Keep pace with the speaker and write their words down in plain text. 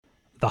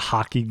The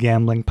Hockey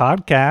Gambling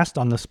Podcast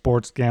on the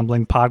Sports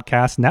Gambling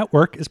Podcast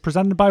Network is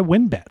presented by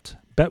WynnBET.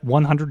 Bet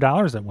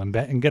 $100 at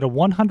WynnBET and get a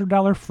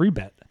 $100 free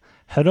bet.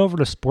 Head over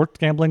to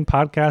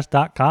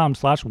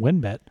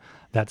sportsgamblingpodcast.com/WynnBET.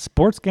 That's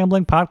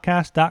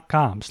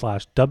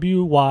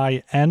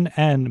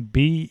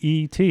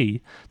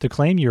sportsgamblingpodcast.com/WYNNBET to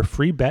claim your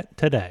free bet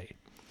today.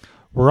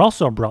 We're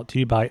also brought to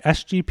you by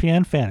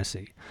SGPN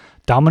Fantasy.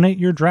 Dominate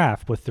your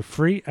draft with the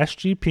free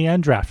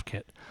SGPN Draft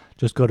Kit.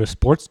 Just go to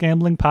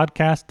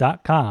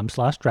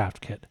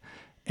sportsgamblingpodcast.com/draftkit.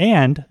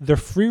 And the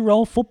free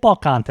roll football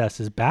contest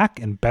is back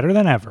and better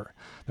than ever.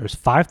 There's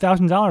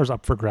 $5,000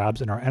 up for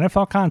grabs in our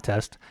NFL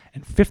contest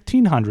and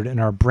 $1,500 in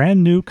our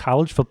brand new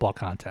college football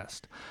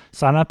contest.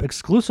 Sign up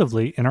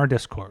exclusively in our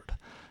Discord.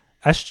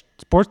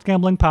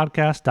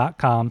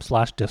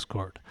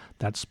 sportsgamblingpodcast.com/discord.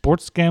 That's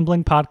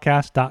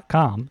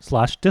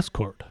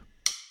sportsgamblingpodcast.com/discord.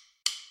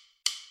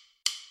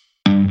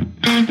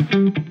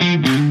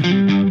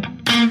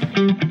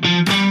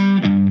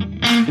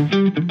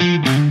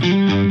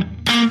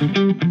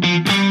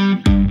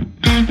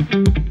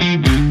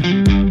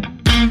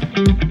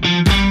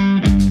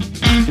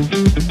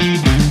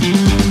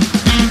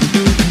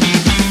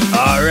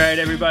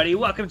 Everybody,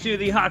 welcome to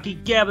the Hockey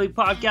Gambling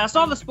Podcast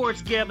on the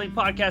Sports Gambling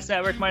Podcast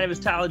Network. My name is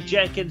Tyler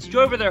Jenkins.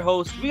 Joined with their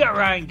hosts, we got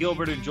Ryan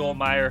Gilbert and Joel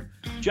Meyer.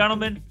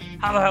 Gentlemen,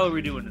 how the hell are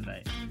we doing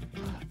tonight?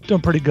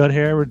 Doing pretty good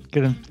here. We're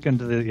getting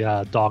to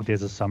the dog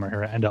days of summer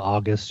here. End of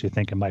August, you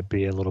think it might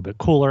be a little bit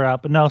cooler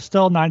out, but no,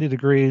 still 90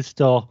 degrees,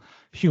 still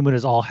humid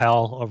as all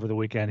hell over the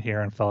weekend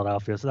here in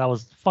Philadelphia. So that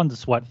was fun to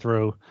sweat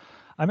through.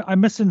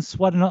 I'm missing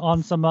sweating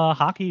on some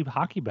hockey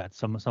bets,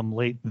 some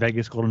late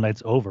Vegas Golden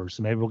Knights over.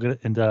 So maybe we'll get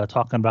into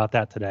talking about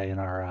that today in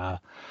our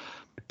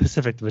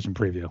Pacific Division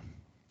preview.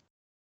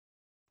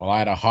 Well, I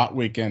had a hot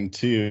weekend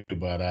too,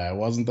 but it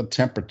wasn't the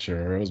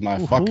temperature. It was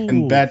my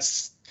fucking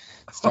bets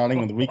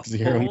starting with week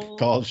 0 in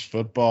college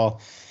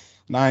football.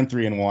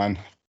 9-3-1.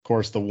 Of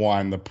course,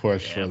 the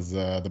push was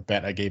the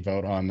bet I gave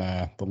out on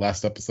the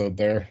last episode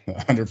there,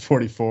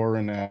 144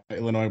 in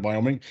Illinois,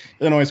 Wyoming.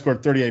 Illinois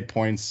scored 38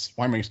 points.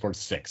 Wyoming scored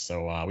 6,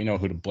 so we know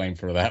who to blame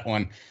for that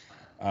one.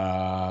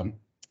 And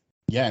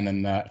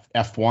then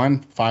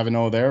F1,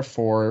 5-0 there,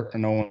 4-0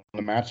 in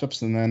the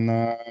matchups, and then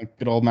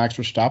good old Max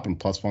Verstappen,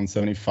 plus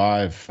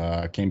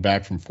 175. Came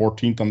back from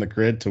 14th on the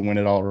grid to win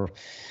it all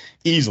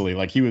easily.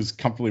 Like, he was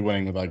comfortably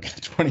winning with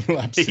like 20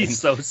 laps. He's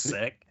so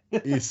sick.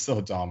 He's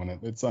so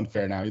dominant. It's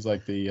unfair now. He's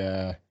like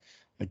the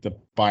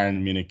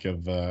Bayern Munich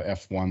of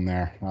F1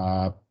 there.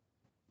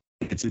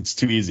 It's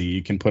too easy.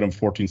 You can put him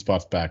 14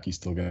 spots back. He's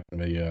still going to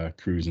be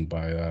cruising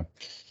by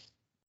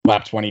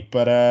lap 20.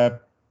 But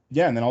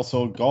and then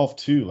also golf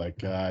too.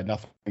 Like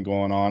nothing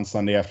going on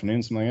Sunday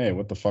afternoon. So I'm like, hey,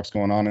 what the fuck's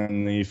going on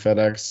in the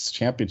FedEx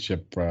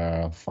Championship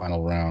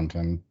final round?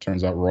 And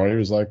turns out Rory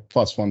was like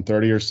plus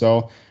 130 or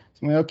so.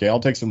 I'm like, okay, I'll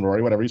take some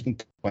Rory, whatever. He's been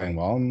playing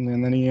well.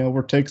 And then he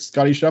overtakes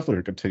Scotty Scheffler,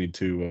 who continued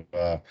to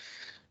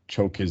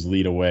choke his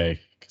lead away.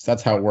 Because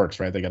that's how it works,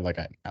 right? They get like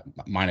a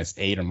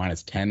 -8 or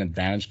 -10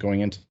 advantage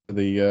going into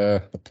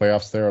the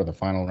playoffs there, or the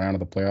final round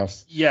of the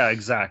playoffs. Yeah,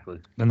 exactly.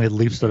 Then they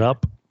leafed it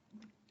up.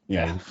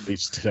 Yeah,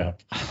 leafed it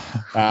up.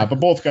 But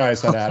both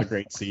guys had a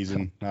great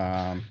season.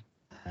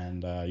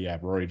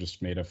 Rory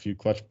just made a few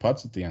clutch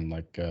putts at the end,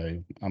 like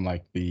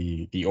unlike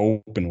the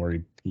Open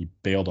where he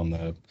bailed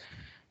on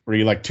where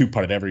he like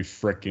 2-putted every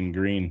frickin'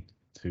 green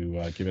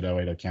to give it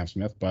away to Cam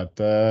Smith. But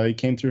he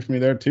came through for me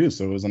there too.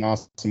 So it was an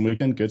awesome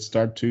weekend. Good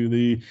start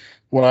to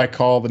what I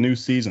call the new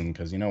season.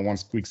 Because,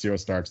 once week 0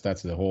 starts,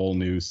 that's a whole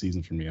new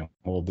season for me.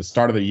 The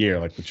start of the year,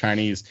 like the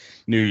Chinese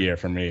New Year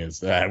for me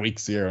is week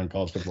 0 in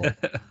college football.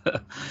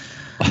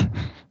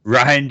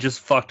 Ryan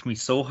just fucked me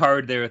so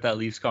hard there with that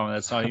Leafs comment.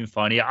 That's not even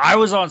funny. I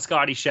was on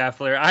Scotty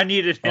Scheffler. I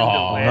needed him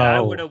to win. No. I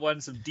would have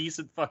won some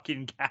decent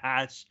fucking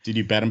cash. Did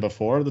you bet him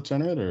before the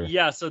tournament? Or?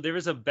 Yeah, so there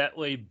was a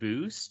Betway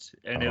boost,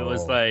 and it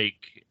was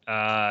like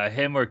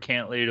him or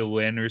Cantley to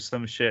win or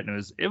some shit. And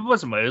it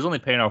was only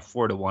paying off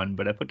 4-1,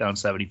 but I put down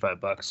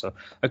 $75, so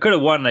I could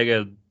have won like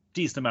a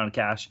decent amount of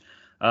cash.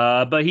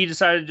 But he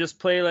decided to just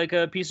play like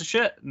a piece of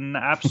shit and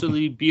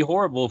absolutely be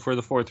horrible for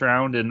the 4th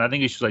round. And I think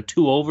he was like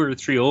 2 over or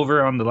 3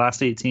 over on the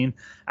last 18.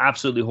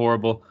 Absolutely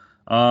horrible.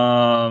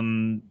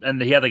 And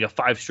he had like a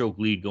 5-stroke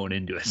lead going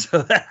into it.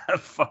 So that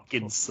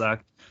fucking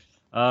sucked.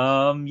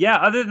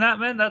 Other than that,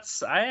 man,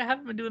 I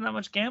haven't been doing that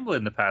much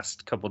gambling the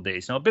past couple of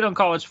days. A bit on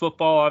college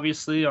football,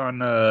 obviously, on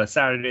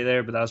Saturday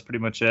there, but that was pretty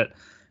much it.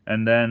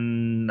 And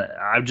then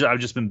I've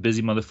just been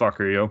busy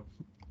motherfucker, yo.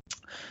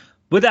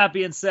 With that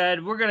being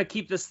said, we're going to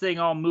keep this thing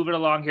all moving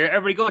along here.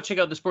 Everybody go check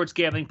out the Sports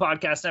Gambling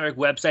Podcast Network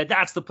website.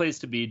 That's the place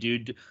to be,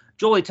 dude.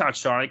 Jolie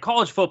touched on it.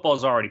 College football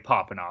is already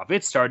popping off.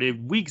 It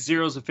started. Week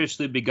 0's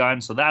officially begun,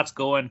 so that's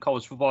going.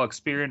 College football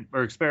experiment.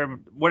 So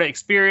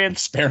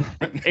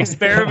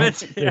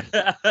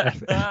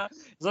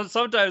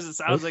sometimes it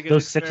sounds like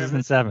those 6s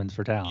and 7s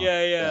for talent.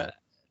 Yeah.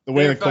 The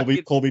way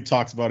that Colby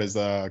talks about his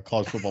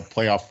college football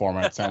playoff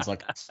format, it sounds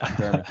like it's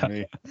experiment to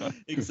me.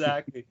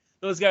 Exactly.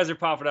 Those guys are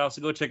popping off,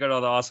 so go check out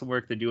all the awesome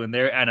work they're doing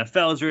there.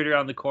 NFL is right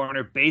around the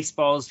corner.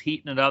 Baseball's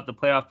heating it up. The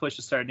playoff push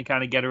is starting to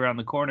kind of get around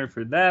the corner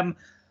for them.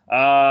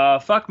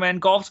 Fuck, man,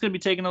 golf's gonna be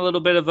taking a little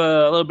bit of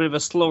a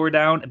slower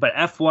down, but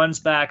F1's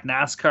back,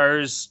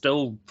 NASCAR's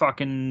still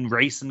fucking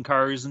racing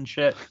cars and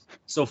shit.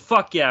 So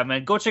fuck yeah,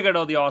 man, go check out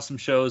all the awesome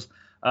shows.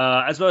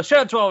 As well, shout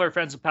out to all of our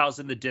friends and pals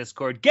in the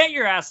Discord. Get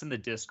your ass in the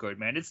Discord,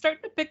 man. It's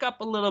starting to pick up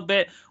a little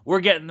bit.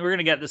 We're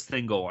gonna get this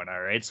thing going, all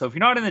right. So if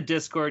you're not in the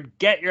Discord,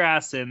 get your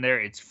ass in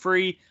there. It's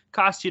free,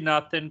 cost you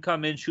nothing.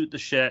 Come in, shoot the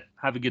shit,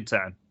 have a good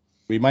time.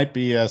 We might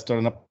be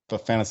starting up a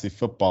fantasy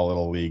football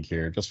little league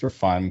here, just for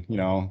fun, you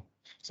know.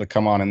 So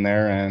come on in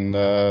there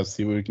and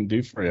see what we can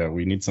do for you.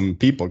 We need some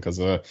people because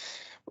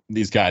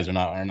these guys are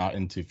not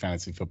into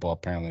fantasy football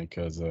apparently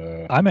because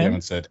I'm in.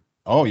 haven't said.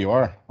 Oh, you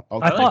are.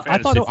 Okay. I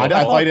thought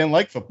you didn't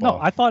like football. No,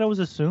 I thought it was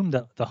assumed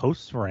that the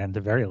hosts were in, at the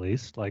very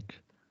least. Like,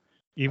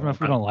 even if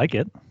we don't like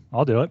it,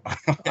 I'll do it.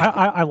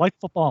 I like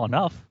football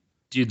enough.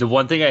 Dude, the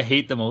one thing I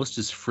hate the most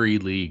is free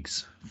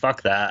leagues.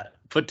 Fuck that.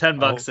 Put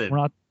 $10 in. We're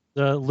not.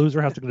 The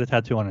loser has to get a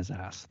tattoo on his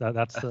ass.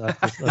 That's the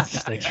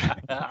distinction.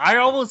 I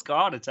almost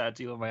got a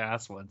tattoo on my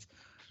ass once.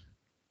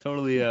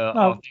 Totally.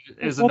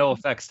 It was a no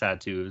effects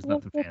tattoo. It was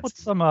nothing fancy. Put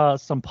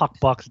some puck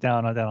bucks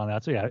down on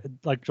that. So yeah,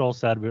 like Joel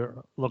said, we're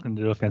looking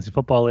to do a fantasy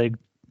football league.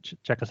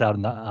 Check us out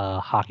in the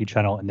hockey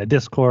channel in the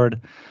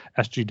Discord,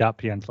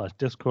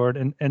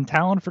 sg.pn/Discord. And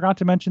Talon forgot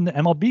to mention the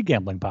MLB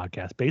gambling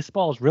podcast.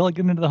 Baseball is really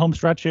getting into the home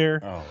stretch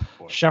here. Oh,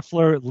 boy.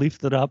 Scheffler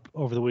leafed it up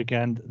over the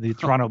weekend. The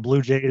Toronto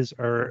Blue Jays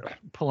are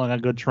pulling a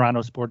good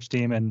Toronto sports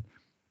team and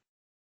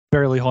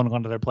barely holding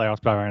on to their playoff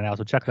spot right now.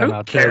 So check them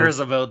out. Who cares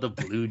about the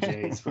Blue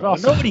Jays?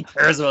 Nobody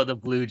cares about the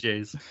Blue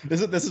Jays.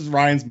 This is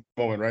Ryan's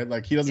moment, right?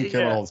 Like he doesn't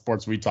care about all the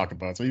sports we talk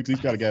about, so he's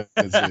got to get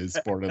his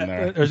sport in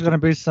there. There's going to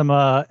be some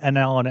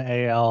NL and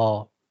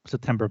AL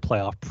September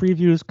playoff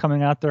previews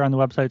coming out there on the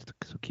website,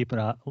 so keep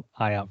an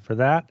eye out for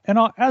that. And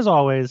as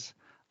always,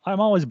 I'm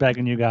always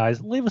begging you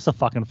guys, leave us a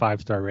fucking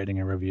 5-star rating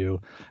and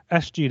review.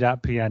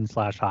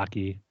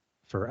 sg.pn/hockey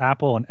for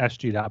Apple and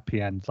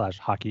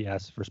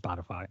sg.pn/hockeys for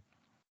Spotify.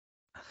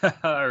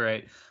 All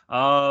right.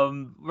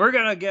 We're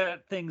going to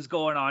get things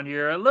going on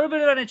here. A little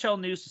bit of NHL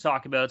news to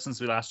talk about since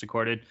we last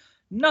recorded.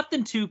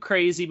 Nothing too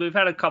crazy, but we've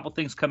had a couple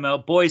things come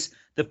out. Boys,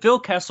 the Phil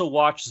Kessel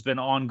watch has been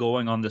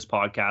ongoing on this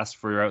podcast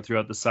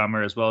throughout the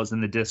summer, as well as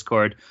in the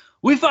Discord.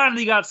 We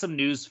finally got some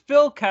news.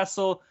 Phil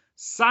Kessel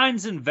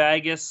signs in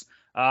Vegas.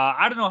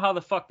 I don't know how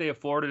the fuck they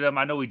afforded him.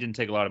 I know we didn't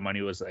take a lot of money.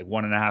 It was like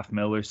 $1.5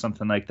 million or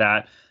something like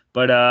that.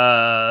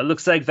 But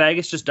looks like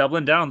Vegas just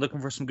doubling down, looking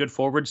for some good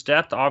forwards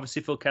depth.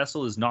 Obviously, Phil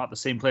Kessel is not the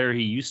same player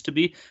he used to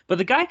be, but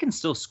the guy can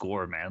still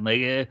score, man.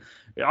 Like,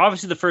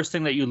 obviously, the first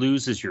thing that you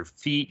lose is your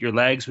feet, your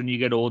legs when you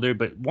get older.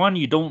 But one,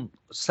 you don't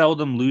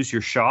seldom lose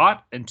your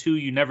shot, and two,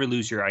 you never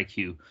lose your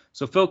IQ.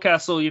 So Phil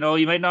Kessel,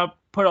 you might not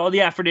put all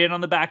the effort in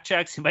on the back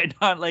checks, you might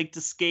not like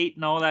to skate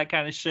and all that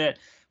kind of shit,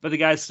 but the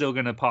guy's still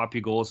going to pop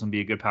you goals and be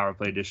a good power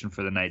play addition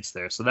for the Knights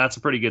there. So that's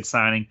a pretty good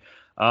signing.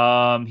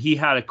 He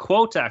had a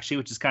quote, actually,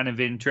 which is kind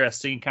of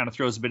interesting, kind of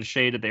throws a bit of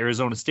shade at the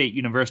Arizona State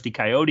University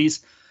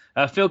Coyotes.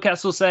 Phil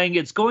Kessel saying,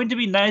 "It's going to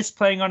be nice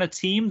playing on a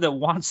team that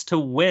wants to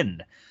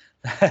win."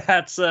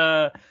 That's,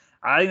 I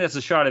think that's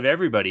a shot of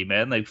everybody,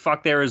 man. Like,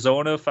 fuck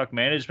Arizona, fuck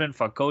management,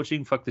 fuck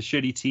coaching, fuck the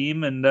shitty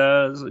team, and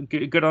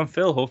good on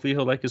Phil. Hopefully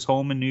he'll like his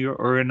home in New York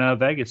or in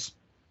Vegas.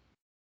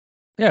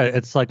 Yeah,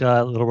 it's like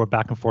a little bit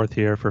back and forth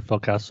here for Phil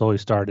Kessel. He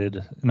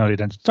started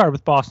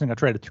with Boston, got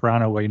traded to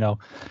Toronto, where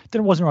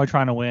wasn't really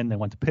trying to win. Then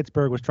went to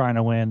Pittsburgh, was trying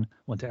to win.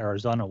 Went to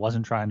Arizona,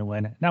 wasn't trying to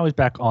win. Now he's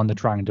back on the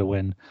trying to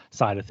win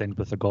side of things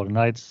with the Golden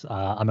Knights.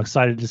 I'm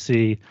excited to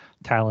see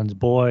Talon's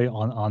boy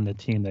on the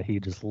team that he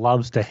just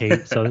loves to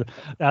hate. So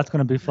that's going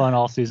to be fun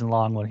all season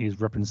long when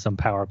he's ripping some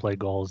power play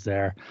goals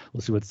there.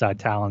 We'll see what side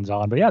Talon's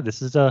on. But yeah,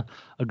 this is a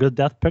good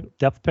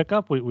depth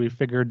pickup. We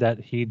figured that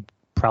he'd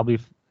probably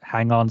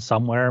hang on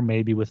somewhere,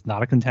 maybe with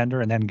not a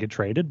contender, and then get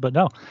traded. But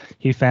no,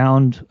 he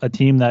found a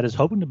team that is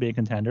hoping to be a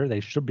contender.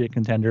 They should be a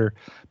contender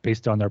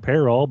based on their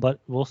payroll,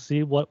 but we'll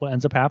see what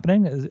ends up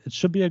happening. It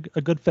should be a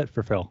good fit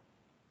for Phil.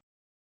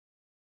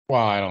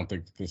 Well, I don't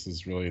think this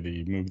is really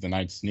the move the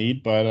Knights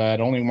need, but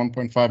at only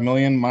 $1.5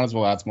 million, might as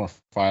well add some more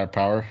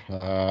firepower.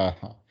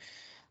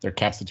 Their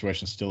cap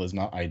situation still is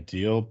not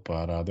ideal,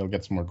 but they'll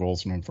get some more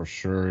goals from him for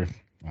sure.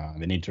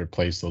 They need to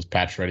replace those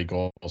patch-ready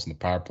goals in the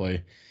power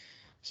play.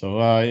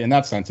 So in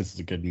that sense, this is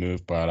a good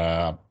move,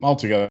 but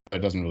altogether, it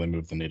doesn't really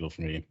move the needle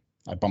for me.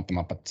 I bumped him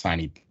up a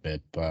tiny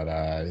bit, but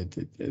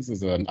this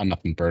is a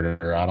nothing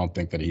burger. I don't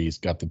think that he's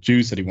got the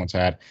juice that he once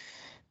had.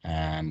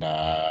 And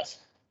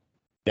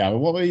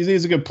well,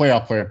 he's a good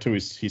playoff player too.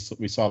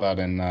 We saw that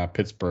in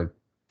Pittsburgh,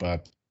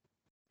 but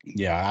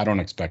yeah, I don't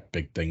expect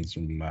big things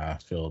from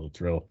Phil the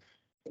Thrill.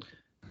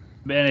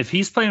 Man, if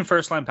he's playing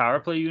first-line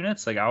power play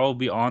units, like I will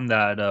be on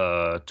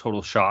that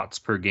total shots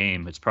per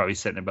game. It's probably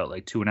sitting about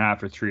like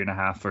 2.5 or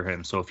 3.5 for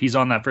him. So if he's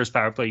on that first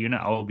power play unit,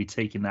 I will be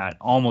taking that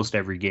almost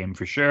every game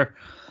for sure.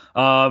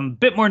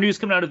 Bit more news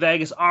coming out of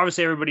Vegas.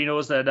 Obviously, everybody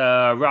knows that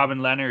Robin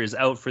Lehner is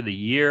out for the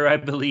year, I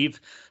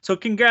believe. So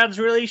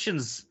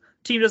congratulations.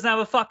 Team doesn't have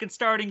a fucking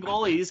starting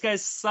goalie. These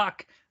guys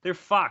suck. They're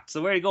fucked.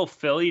 So where to go,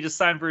 Phil? You just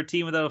signed for a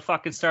team without a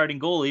fucking starting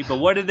goalie. But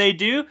what did they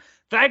do?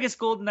 Vegas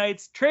Golden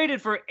Knights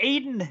traded for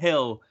Adin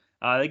Hill.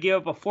 They gave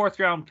up a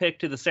 4th-round pick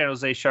to the San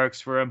Jose Sharks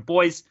for him.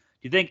 Boys, do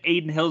you think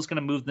Adin Hill's going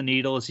to move the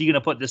needle? Is he going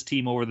to put this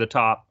team over the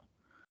top?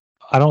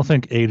 I don't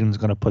think Aiden's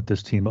going to put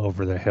this team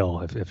over the hill,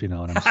 if you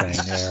know what I'm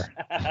saying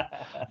there.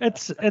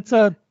 It's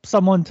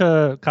someone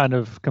to kind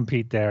of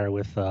compete there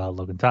with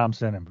Logan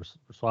Thompson and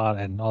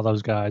Brossoit and all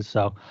those guys.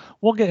 So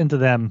we'll get into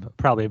them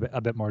probably a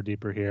bit more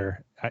deeper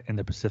here in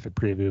the Pacific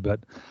preview.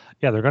 But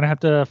yeah, they're going to have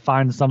to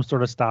find some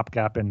sort of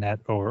stopgap in net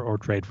or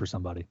trade for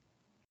somebody.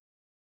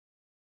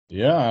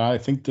 Yeah, I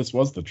think this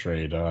was the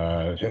trade.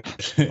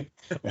 They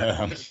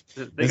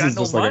got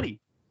no money.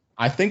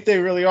 I think they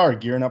really are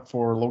gearing up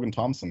for Logan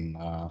Thompson.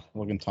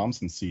 Logan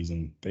Thompson's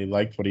season. They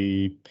liked what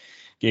he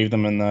gave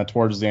them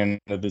towards the end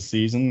of the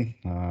season.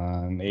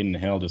 And Adin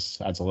Hill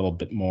just adds a little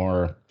bit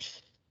more.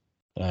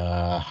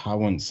 I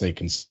wouldn't say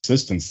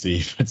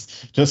consistency, but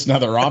it's just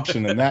another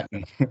option in that.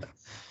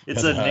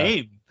 It's a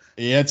name.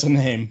 Yeah, it's a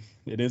name.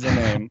 It is a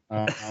name.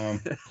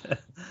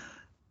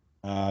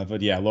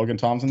 But yeah, Logan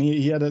Thompson,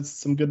 he had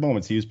some good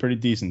moments. He was pretty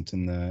decent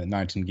in the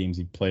 19 games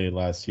he played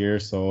last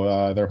year.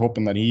 So they're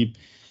hoping that he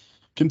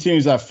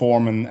continues that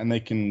form and they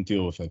can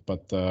deal with it.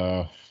 But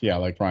yeah,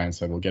 like Ryan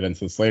said, we'll get into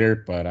this later.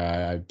 But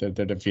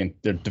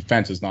their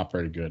defense is not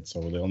very good,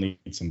 so they'll need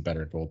some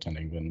better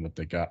goaltending than what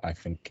they got, I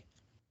think.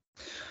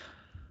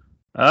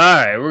 All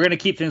right, we're gonna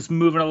keep things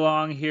moving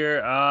along here.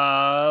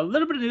 A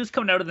little bit of news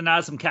coming out of the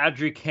Nazem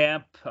Kadri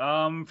camp.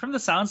 From the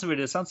sounds of it,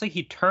 it sounds like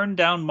he turned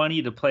down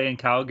money to play in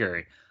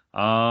Calgary.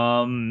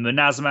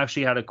 Nazem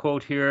actually had a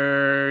quote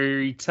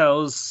here. He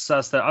tells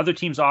us that other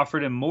teams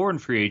offered him more in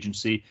free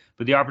agency,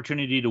 but the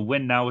opportunity to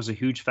win now was a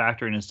huge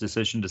factor in his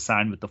decision to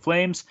sign with the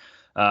Flames.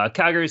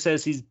 Kadri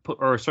says he's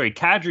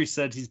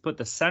put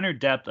the center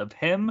depth of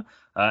him,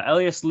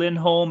 Elias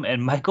Lindholm,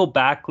 and Michael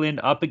Backlund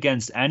up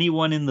against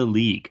anyone in the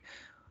league.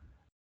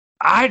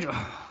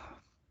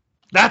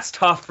 That's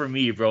tough for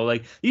me, bro.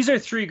 Like, these are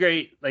 3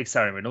 great, like,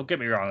 centermen. Don't get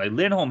me wrong. Like,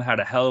 Lindholm had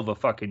a hell of a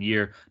fucking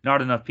year.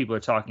 Not enough people are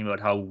talking about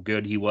how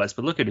good he was,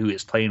 but look at who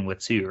he's playing with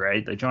too,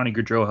 right? Like, Johnny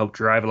Gaudreau helped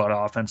drive a lot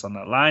of offense on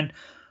that line.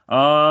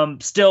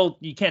 Still,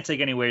 you can't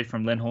take any away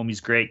from Lindholm. He's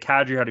great.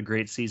 Kadri had a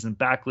great season.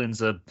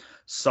 Backlund's a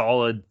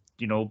solid,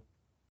 steady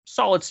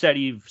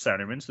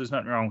centerman, so there's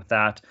nothing wrong with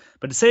that.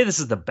 But to say this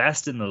is the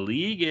best in the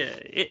league,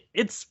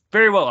 it's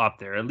very well up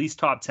there, at least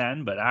top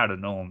 10, but I don't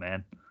know,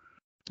 man.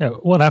 Yeah,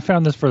 when I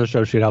found this for the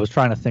show sheet, I was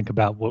trying to think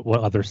about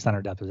what other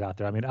center depth is out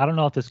there. I mean, I don't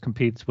know if this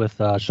competes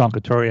with Sean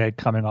Couturier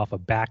coming off a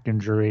back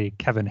injury,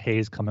 Kevin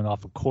Hayes coming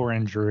off a core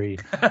injury,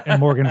 and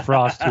Morgan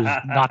Frost, who's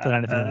not done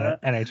anything in the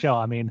NHL.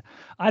 I mean,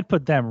 I'd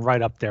put them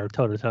right up there,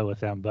 toe-to-toe with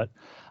them. But,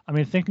 I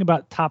mean, thinking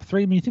about top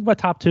 3, I mean, you think about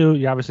top 2,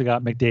 you obviously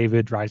got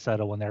McDavid,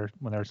 Draisaitl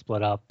when they're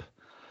split up.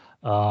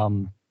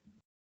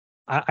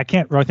 I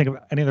can't really think of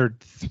any other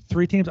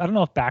 3 teams. I don't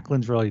know if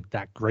Backlund's really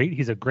that great.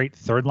 He's a great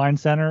third-line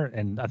center,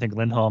 and I think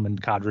Lindholm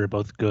and Kadri are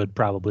both good,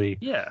 probably.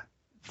 Yeah.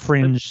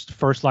 Fringe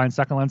first-line,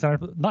 second-line center.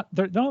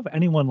 They don't have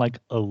anyone like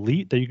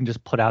elite that you can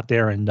just put out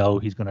there and know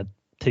he's going to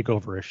take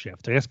over a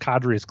shift. I guess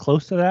Kadri is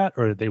close to that,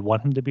 or they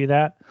want him to be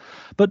that.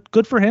 But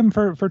good for him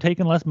for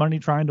taking less money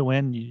trying to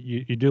win.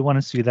 You do want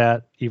to see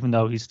that, even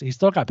though he's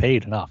still got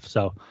paid enough.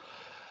 So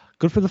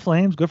good for the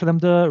Flames. Good for them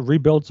to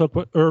rebuild so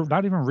quick, or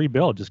not even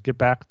rebuild, just get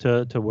back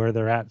to where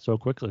they're at so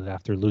quickly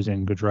after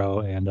losing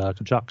Gaudreau and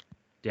Tkachuk.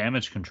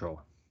 Damage control.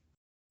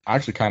 I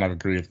actually kind of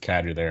agree with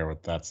Kadri there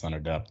with that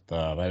center depth.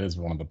 That is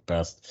one of the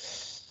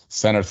best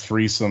center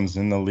threesomes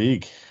in the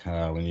league.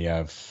 When you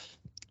have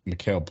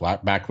Mikael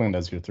Backlund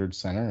as your third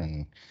center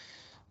and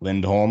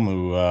Lindholm,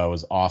 who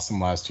was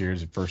awesome last year as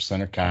your first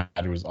center.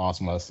 Kadri was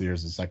awesome last year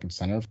as the second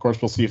center. Of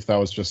course, we'll see if that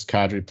was just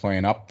Kadri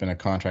playing up in a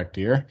contract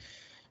year.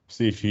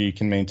 See if he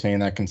can maintain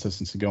that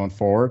consistency going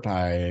forward.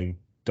 I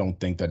don't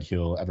think that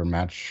he'll ever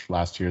match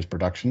last year's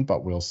production,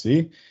 but we'll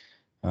see.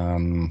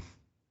 Yeah,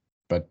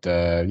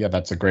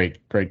 that's a great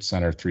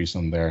center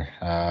threesome there.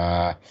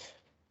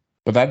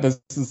 But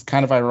this is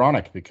kind of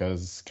ironic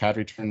because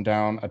Kadri turned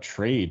down a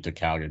trade to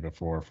Calgary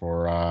before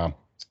for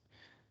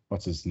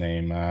what's his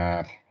name?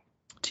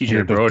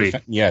 TJ Brody.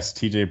 Yes,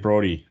 TJ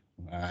Brody.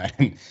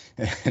 And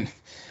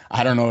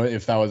I don't know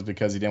if that was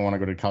because he didn't want to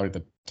go to Calgary at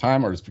the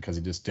time or just because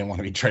he just didn't want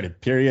to be traded,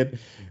 period.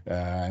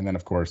 And then,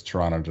 of course,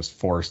 Toronto just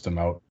forced him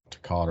out to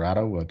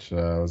Colorado, which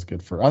was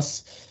good for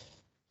us.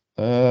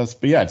 But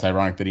yeah, it's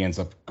ironic that he ends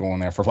up going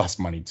there for less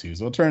money, too.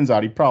 So it turns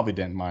out he probably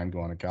didn't mind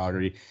going to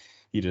Calgary.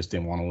 He just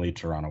didn't want to leave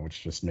Toronto,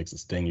 which just makes it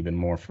sting even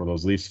more for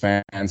those Leafs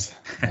fans.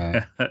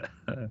 But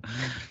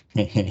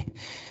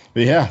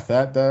yeah,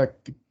 the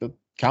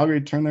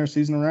Calgary turned their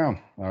season around,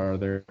 or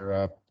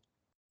they're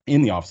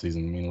in the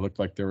offseason. I mean, it looked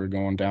like they were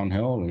going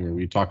downhill.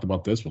 We talked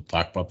about this. We'll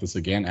talk about this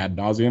again ad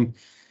nauseum.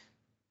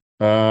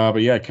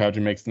 But yeah,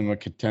 Calgary makes them a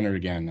contender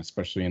again,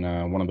 especially in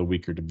one of the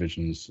weaker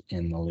divisions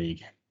in the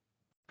league.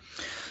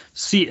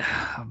 See,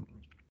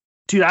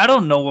 dude, I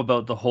don't know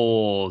about the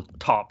whole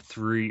top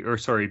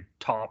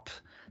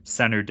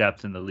center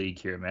depth in the league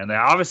here, man.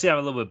 Obviously, I'm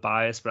a little bit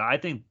biased, but I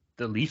think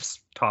the Leafs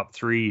top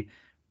 3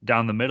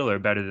 down the middle are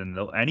better than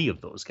any of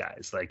those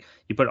guys. Like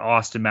you put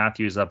Austin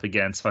Matthews up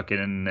against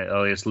fucking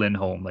Elias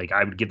Lindholm, like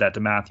I would give that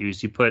to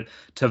Matthews. You put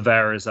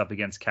Tavares up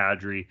against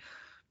Kadri,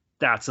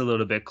 that's a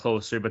little bit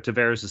closer, but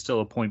Tavares is still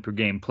a point per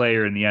game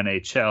player in the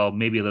NHL,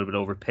 maybe a little bit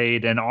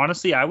overpaid. And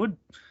honestly, I would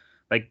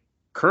like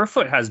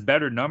Kerfoot has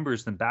better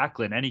numbers than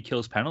Backlund, and he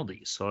kills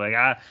penalties. So like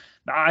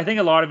I think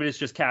a lot of it is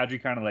just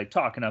Kadri kind of like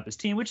talking up his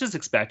team, which is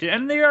expected,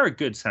 and they are a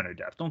good center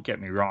depth. Don't get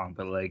me wrong,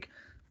 but like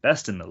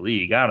best in the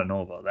league, I don't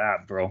know about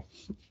that, bro.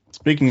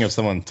 Speaking of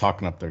someone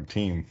talking up their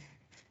team,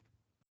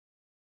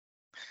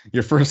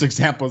 your first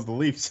example is the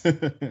Leafs.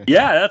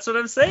 Yeah, that's what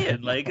I'm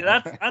saying. Like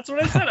that's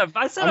what I said. I'm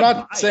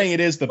not saying it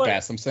is the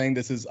best. I'm saying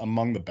this is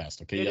among the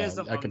best. Okay, yeah,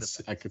 I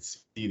could see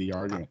the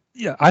argument.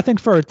 Yeah, I think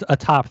for a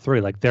top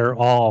three, like they're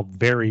all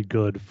very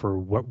good for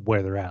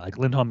where they're at. Like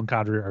Lindholm and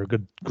Kadri are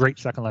great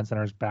second line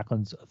centers.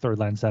 Backlund's third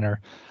line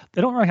center.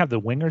 They don't really have the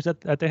wingers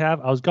that they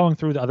have. I was going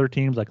through the other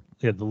teams. Like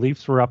the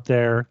Leafs were up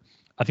there.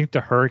 I think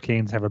the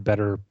Hurricanes have a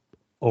better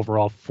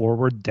overall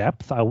forward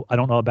depth. I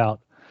don't know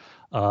about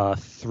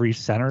three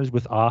centers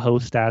with Aho,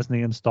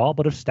 Stastny, and Stahl,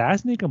 but if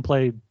Stastny can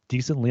play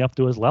decently up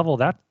to his level,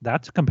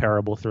 that's a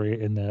comparable three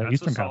in the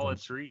Eastern Conference. That's a solid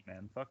three,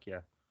 man. Fuck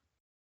yeah.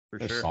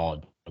 They're sure.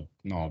 Solid.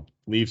 No,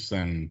 Leafs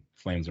and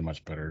Flames are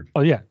much better.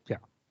 Oh, yeah.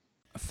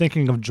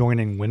 Thinking of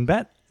joining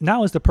WynnBET?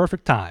 Now is the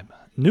perfect time.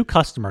 New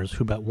customers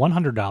who bet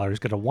 $100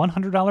 get a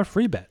 $100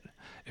 free bet.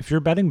 If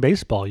you're betting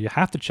baseball, you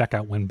have to check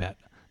out WynnBET.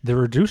 The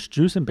reduced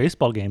juice in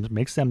baseball games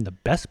makes them the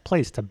best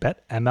place to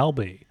bet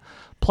MLB.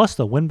 Plus,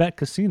 the WynnBET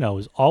Casino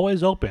is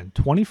always open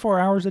 24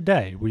 hours a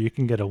day where you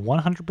can get a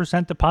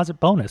 100% deposit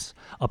bonus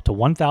up to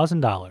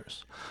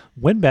 $1,000.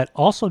 WynnBET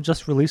also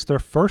just released their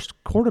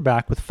first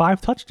quarterback with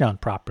 5 touchdown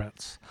prop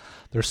bets.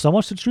 There's so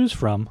much to choose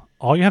from.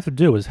 All you have to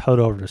do is head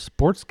over to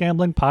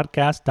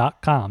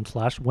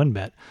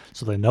sportsgamblingpodcast.com/WynnBET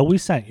so they know we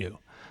sent you.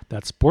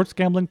 That's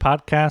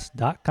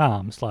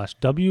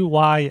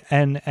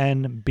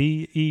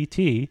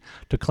sportsgamblingpodcast.com/WYNNBET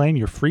to claim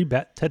your free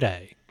bet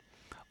today.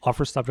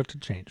 Offer subject to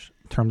change.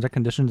 Terms and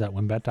conditions at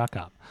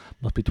wynnbet.com.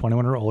 Must be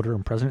 21 or older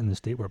and present in the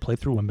state where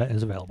playthrough WynnBET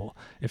is available.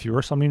 If you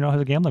or someone you know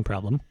has a gambling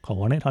problem, call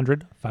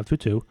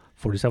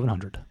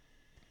 1-800-522-4700.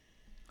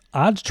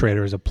 Odds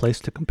Trader is a place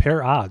to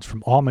compare odds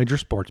from all major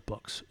sports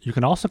books. You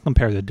can also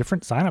compare the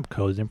different sign-up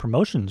codes and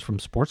promotions from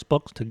sports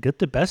books to get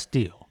the best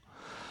deal.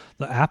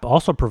 The app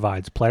also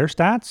provides player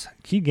stats,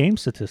 key game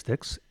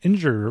statistics,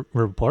 injury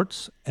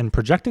reports, and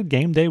projected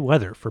game day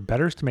weather for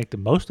bettors to make the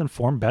most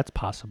informed bets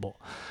possible.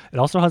 It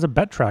also has a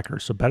bet tracker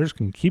so bettors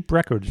can keep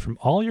records from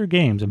all your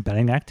games and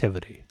betting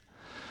activity.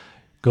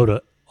 Go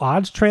to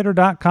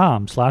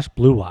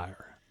oddstrader.com/bluewire.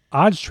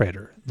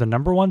 OddsTrader, the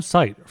 #1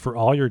 site for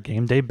all your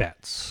game day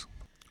bets.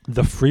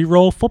 The free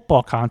roll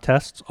football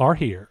contests are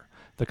here.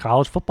 The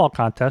college football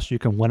contest, you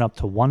can win up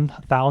to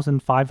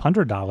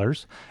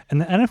 $1,500,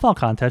 and the NFL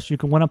contest, you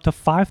can win up to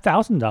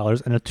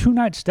 $5,000 and a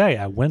 2-night stay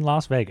at Wynn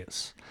Las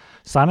Vegas.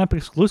 Sign up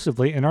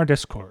exclusively in our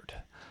Discord,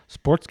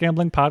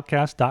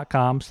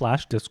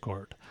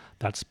 sportsgamblingpodcast.com/Discord.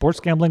 That's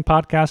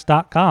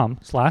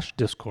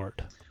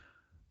sportsgamblingpodcast.com/Discord.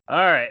 All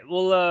right,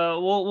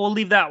 we'll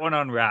leave that one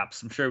on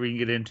wraps. I'm sure we can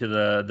get into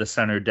the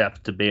center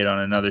depth debate on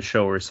another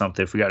show or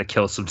something if we got to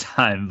kill some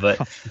time. But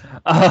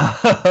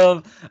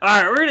all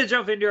right, we're gonna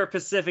jump into our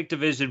Pacific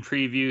Division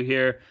preview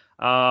here.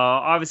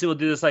 Obviously, we'll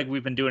do this like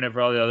we've been doing it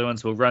for all the other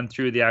ones. We'll run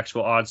through the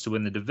actual odds to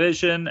win the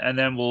division, and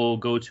then we'll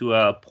go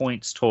to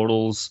points,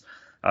 totals,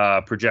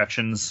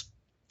 projections,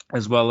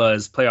 as well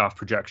as playoff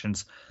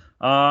projections.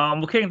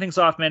 We're kicking things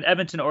off, man.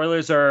 Edmonton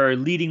Oilers are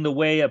leading the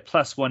way at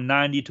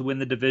 +190 to win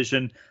the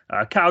division.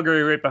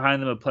 Calgary right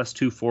behind them at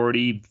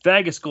 +240.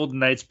 Vegas Golden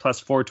Knights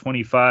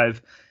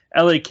 +425.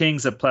 LA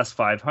Kings at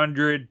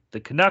 +500. The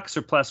Canucks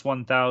are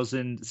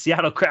 +1,000.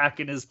 Seattle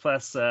Kraken is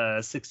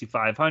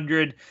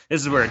 +6,500.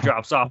 This is where it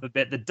drops off a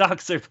bit. The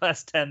Ducks are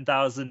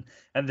 +10,000,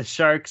 and the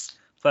Sharks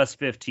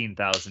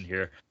 +15,000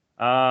 here.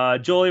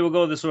 Jolie, we'll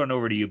go this one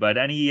over to you, bud.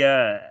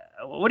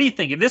 What are you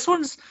thinking? This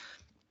one's.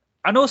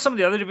 I know some of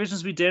the other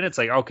divisions we did, it's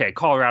like, okay,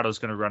 Colorado's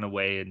going to run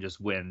away and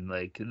just win.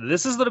 Like,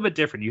 this is a little bit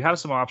different. You have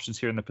some options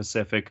here in the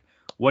Pacific.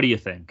 What do you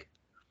think?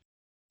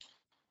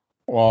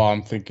 Well,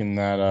 I'm thinking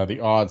that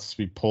the odds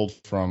we pulled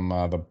from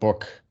the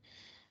book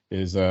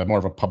is more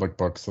of a public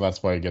book, so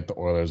that's why you get the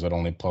Oilers at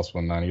only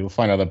 +190. You'll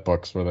find other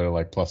books where they're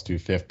like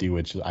 +250,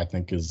 which I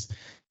think is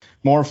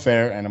more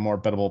fair and a more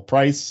bettable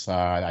price.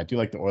 I do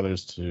like the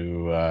Oilers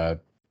to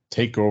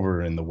take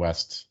over in the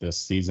West this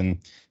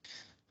season.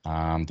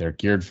 They're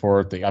geared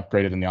for it. They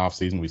upgraded in the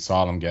offseason. We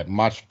saw them get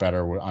much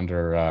better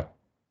under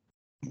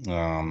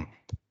man,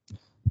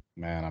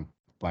 I'm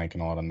blanking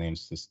all the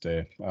names this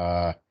day.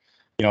 The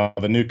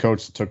new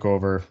coach that took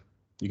over.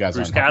 You guys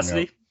Bruce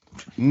Cassidy?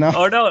 No.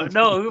 Oh no.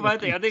 Who am I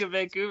thinking? I think of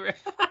Vancouver.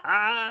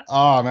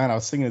 Oh man, I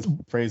was singing his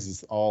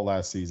praises all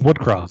last season.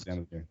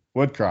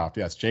 Woodcroft,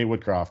 yes, Jay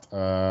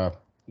Woodcroft.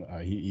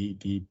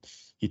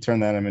 He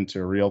turned them into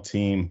a real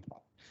team.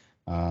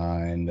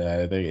 And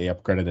they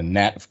upgraded a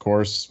net, of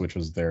course, which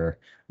was their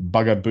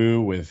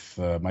bugaboo with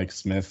Mike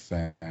Smith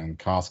and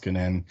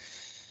Koskinen.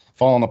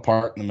 fallen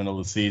apart in the middle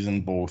of the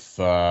season, both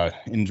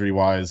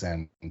injury-wise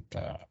and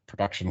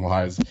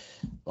production-wise.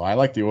 So I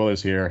like the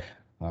Oilers here,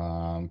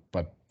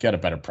 but get a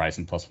better price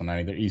in plus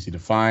 190. They're easy to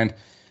find.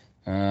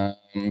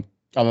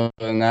 Other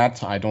than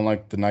that, I don't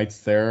like the Knights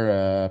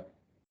there.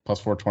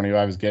 Plus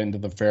 425 is getting to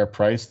the fair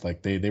price.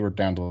 Like they were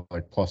down to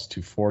like plus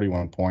 240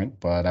 one point,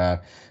 but of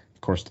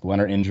course the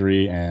Leonard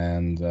injury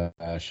and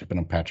shipping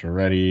them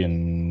Pacioretty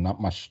and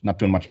not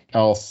doing much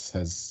else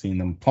has seen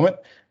them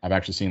plummet. I've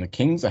actually seen the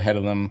Kings ahead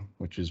of them,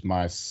 which is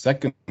my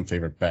second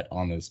favorite bet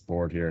on this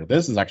board here.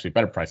 This is actually a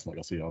better price than what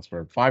you'll see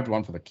elsewhere.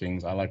 5-1 for the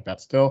Kings. I like that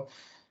still.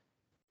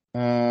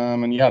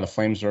 And yeah, the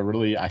Flames are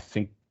really, I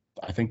think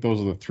those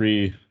are the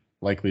three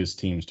likeliest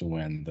teams to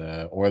win: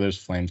 the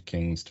Oilers, Flames,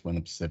 Kings to win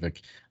the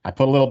Pacific. I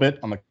put a little bit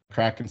on the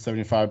Kraken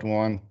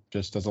 75-1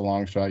 just as a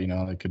long shot.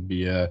 It could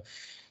be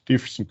due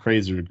for some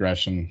crazy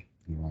regression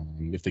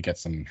if they get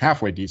some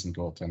halfway decent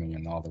goaltending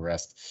and all the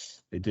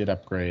rest. They did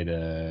upgrade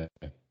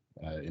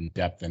in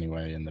depth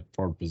anyway in the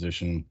forward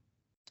position.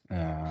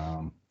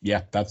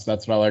 Yeah, that's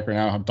what I like right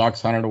now.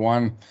 Ducks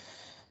 100-1.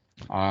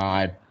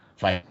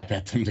 I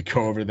bet them to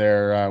go over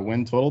their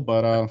win total,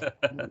 but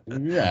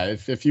yeah,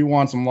 if you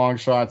want some long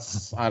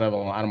shots, I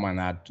don't mind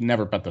that.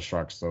 Never bet the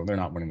Sharks, so they're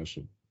not winning this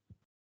shit.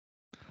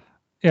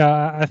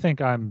 Yeah, I think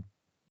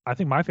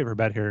my favorite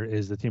bet here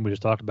is the team we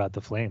just talked about,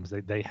 the Flames.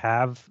 They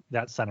have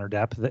that center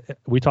depth.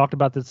 We talked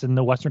about this in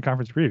the Western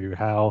Conference preview,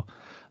 how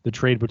the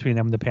trade between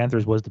them and the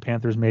Panthers was the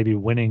Panthers maybe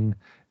winning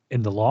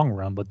in the long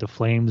run, but the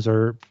Flames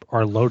are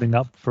loading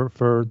up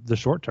for the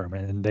short term,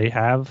 and they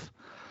have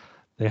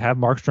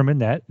Markstrom in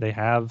net. They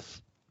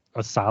have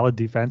a solid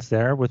defense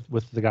there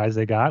with the guys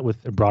they got,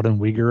 with brought in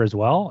Uyghur as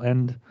well.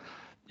 And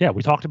yeah,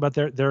 we talked about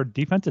their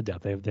defensive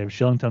depth. They have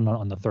Shillington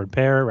on the third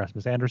pair,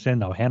 Rasmus Andersson,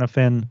 now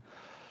Hannafin.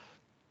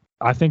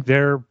 I think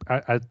they're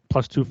at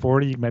plus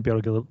 240. You might be able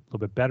to get a little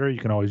bit better. You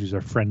can always use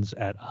our friends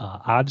at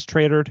Odds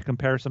Trader to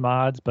compare some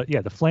odds. But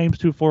yeah, the Flames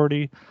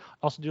 240.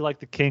 Also do like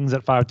the Kings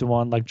at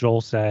 5-1, like Joel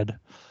said.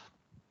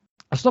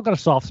 I still got a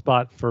soft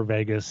spot for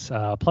Vegas.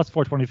 Plus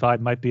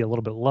 425 might be a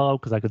little bit low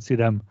because I could see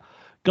them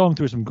going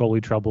through some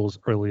goalie troubles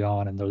early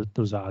on, and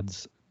those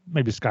odds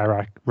maybe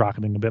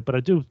skyrocketing a bit. But I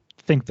do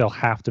think they'll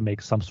have to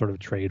make some sort of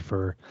trade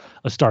for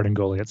a starting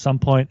goalie at some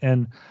point.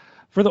 And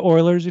for the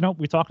Oilers,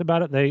 we talked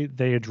about it.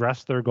 They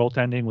addressed their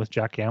goaltending with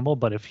Jack Campbell,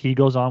 but if he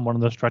goes on one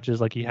of those stretches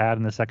like he had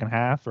in the second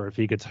half, or if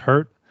he gets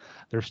hurt,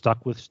 they're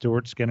stuck with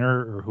Stuart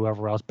Skinner or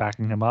whoever else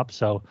backing him up.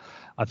 So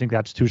I think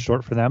that's too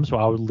short for them. So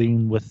I would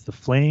lean with the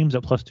Flames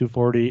at plus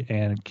 240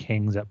 and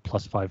Kings at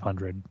plus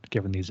 500,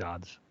 given these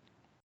odds.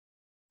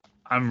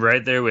 I'm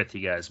right there with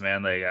you guys,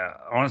 man. Like,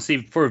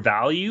 honestly, for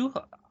value,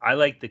 I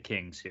like the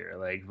Kings here.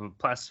 Like,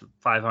 plus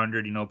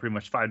 500, pretty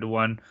much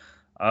 5-1.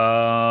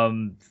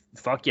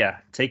 Fuck yeah,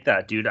 take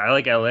that, dude. I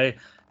like LA.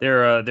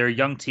 They're a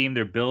young team.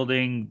 They're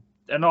building,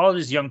 and all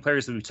these young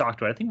players that we talked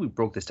about. I think we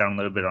broke this down a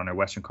little bit on our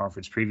Western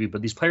Conference preview,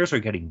 but these players are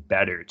getting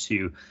better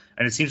too,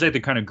 and it seems like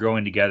they're kind of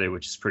growing together,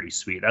 which is pretty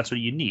sweet. That's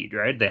what you need,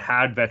 right? They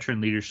had veteran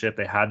leadership.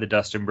 They had the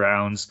Dustin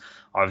Browns.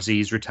 Obviously,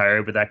 he's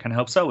retired, but that kind of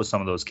helps out with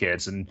some of those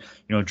kids. And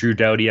Drew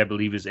Doughty, I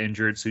believe, is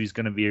injured, so he's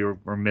going to be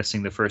we're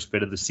missing the first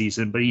bit of the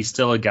season. But he's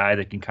still a guy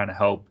that can kind of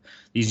help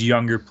these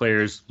younger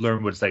players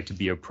learn what it's like to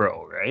be a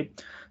pro, right?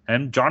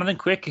 And Jonathan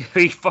Quick,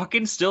 he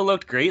fucking still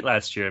looked great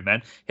last year,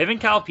 man. Him and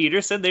Cal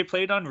Peterson, they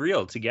played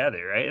unreal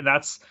together, right? And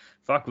that's,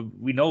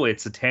 we know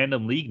it's a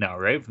tandem league now,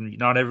 right?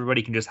 Not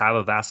everybody can just have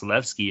a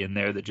Vasilevsky in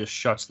there that just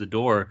shuts the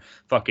door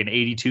fucking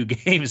 82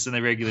 games in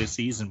the regular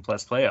season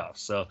plus playoffs.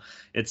 So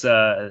it's,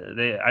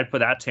 I'd put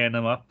that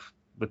tandem up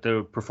with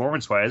the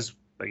performance-wise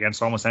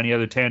against almost any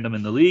other tandem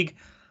in the league.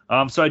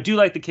 So I do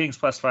like the Kings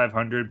plus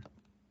 500.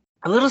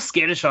 A little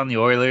skittish on the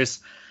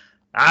Oilers.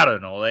 I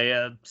don't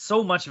know.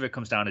 So much of it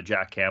comes down to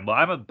Jack Campbell.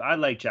 I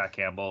like Jack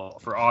Campbell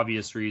for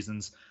obvious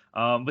reasons.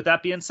 With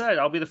that being said,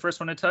 I'll be the first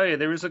one to tell you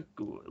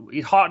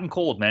he's hot and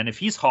cold, man. If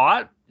he's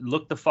hot,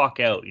 look the fuck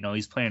out.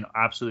 He's playing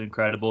absolutely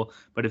incredible.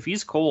 But if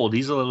he's cold,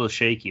 he's a little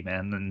shaky,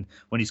 man. And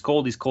when he's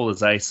cold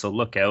as ice. So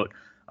look out.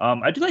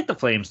 I do like the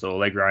Flames though,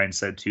 like Ryan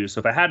said too. So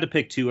if I had to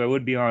pick two, I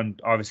would be on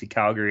obviously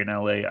Calgary and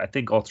LA. I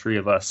think all three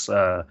of us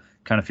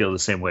kind of feel the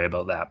same way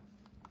about that.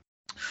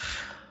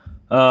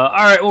 All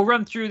right, we'll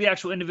run through the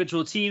actual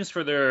individual teams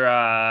for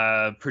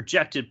their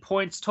projected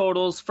points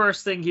totals.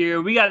 First thing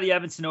here, we got the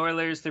Edmonton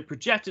Oilers. Their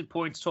projected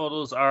points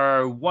totals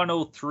are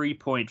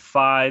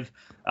 103.5.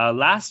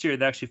 Last year,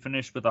 they actually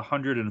finished with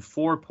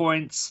 104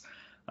 points.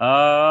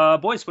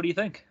 Boys, what do you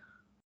think?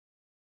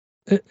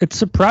 It's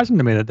surprising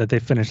to me that they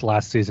finished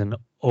last season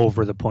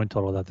over the point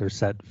total that they're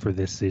set for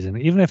this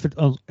season, even if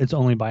it's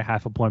only by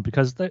half a point,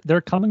 because they're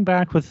coming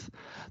back with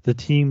the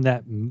team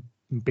that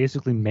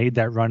basically made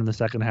that run in the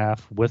second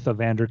half with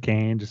Evander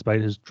Kane, despite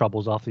his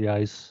troubles off the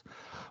ice,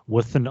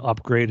 with an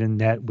upgrade in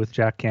net with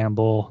Jack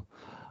Campbell,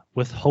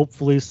 with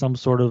hopefully some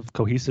sort of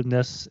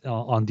cohesiveness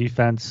on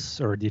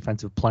defense or a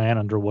defensive plan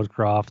under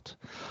Woodcroft.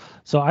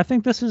 So I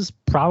think this is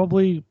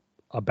probably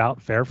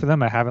about fair for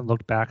them. I haven't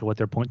looked back at what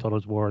their point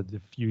totals were the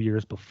few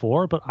years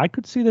before, but I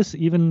could see this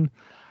even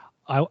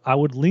I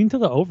would lean to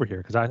the over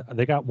here because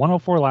they got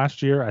 104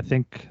 last year. I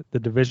think the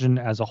division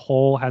as a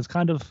whole has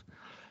kind of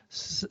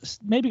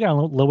maybe got a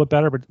little bit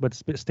better, but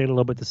stayed a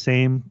little bit the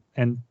same.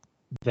 And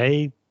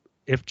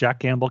if Jack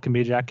Campbell can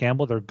be Jack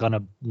Campbell, they're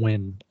gonna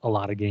win a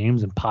lot of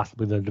games and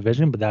possibly the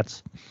division. But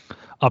that's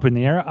up in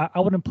the air. I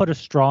wouldn't put a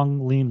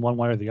strong lean one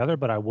way or the other,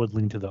 but I would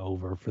lean to the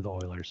over for the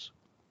Oilers.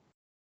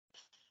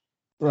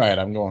 Right,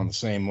 I'm going the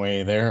same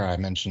way there. I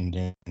mentioned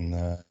in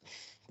the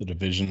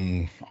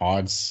division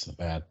odds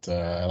that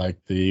I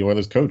like the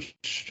Oilers coach,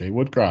 Jay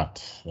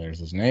Woodcroft. There's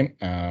his name.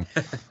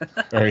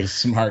 Very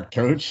smart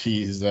coach.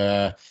 He's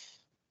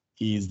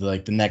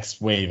like the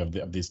next wave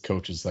of these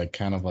coaches. Like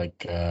kind of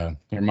like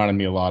he reminded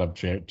me a lot of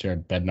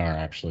Jared Bednar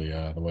actually.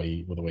 The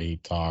way he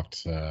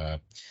talked,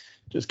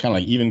 just kind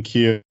of like even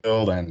keeled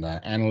and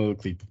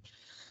analytically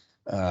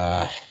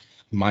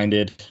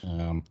minded.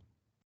 And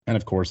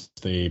of course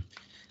they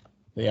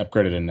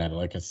upgraded in that.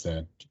 Like I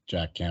said,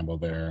 Jack Campbell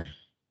there.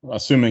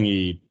 Assuming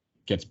he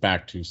gets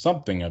back to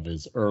something of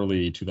his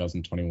early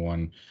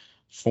 2021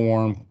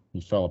 form. He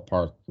fell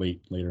apart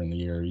later in the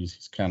year.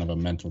 He's kind of a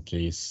mental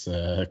case.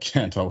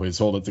 Can't always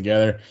hold it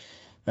together.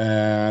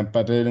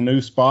 But in a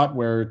new spot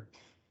where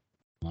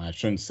I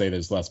shouldn't say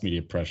there's less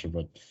media pressure,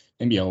 but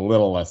maybe a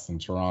little less than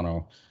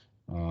Toronto.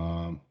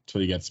 Until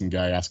you get some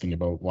guy asking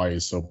about why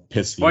he's so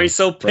pissy. Why he's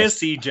so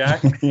pissy,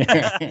 Jack?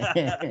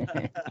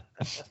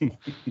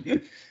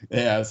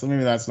 Yeah, so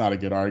maybe that's not a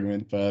good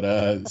argument,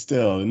 but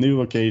still, a new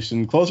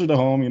location, closer to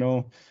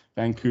home,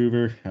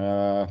 Vancouver.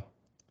 I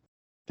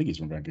think he's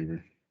from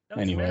Vancouver.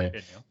 No, anyway,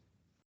 American,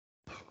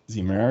 is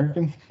he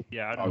American?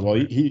 Yeah, I don't know.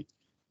 Well,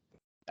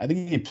 I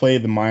think he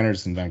played the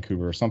minors in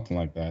Vancouver or something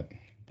like that.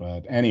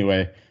 But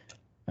anyway,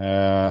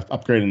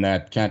 upgrading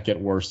that can't get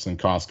worse than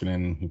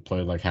Koskinen, who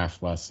played like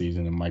half last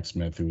season, and Mike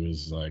Smith, who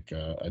was like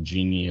a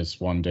genius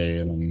one day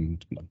and then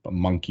a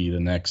monkey the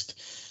next.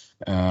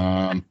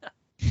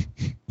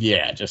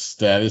 Yeah, just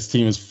this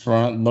team is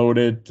front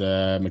loaded.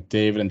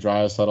 McDavid and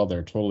Draisaitl,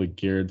 they're totally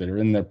geared. They're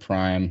in their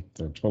prime.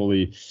 They're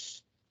totally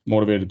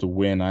motivated to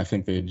win. I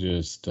think they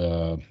just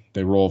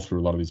they roll through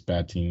a lot of these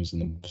bad teams in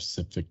the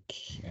Pacific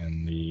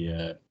and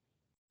the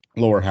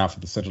lower half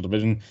of the Central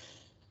Division.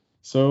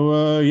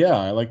 So yeah,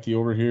 I like the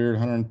over here,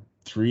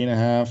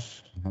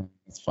 103.5.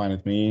 That's fine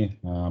with me.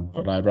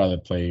 But I'd rather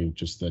play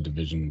just the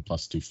division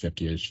plus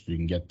 250-ish if you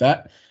can get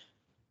that.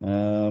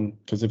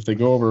 Because if they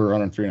go over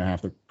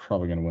 103.5, they're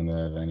probably going to win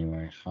that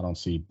anyway. I don't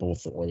see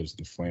both the Oilers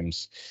and the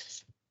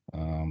Flames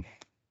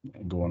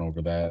going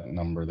over that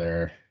number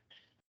there.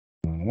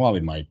 Well, they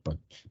might, but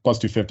plus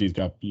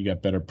 250 you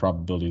got better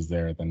probabilities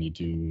there than you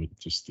do with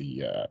just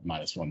the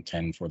minus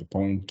 110 for the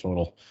point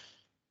total.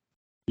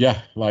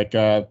 Yeah, like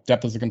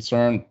depth is a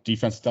concern.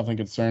 Defense is definitely a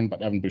concern,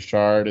 but Evan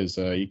Bouchard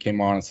he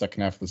came on in the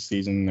second half of the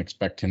season.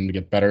 Expect him to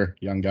get better,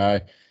 young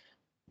guy.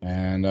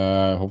 And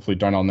hopefully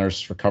Darnell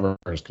Nurse recovers,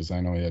 because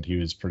I know that he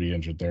was pretty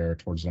injured there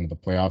towards the end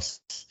of the playoffs.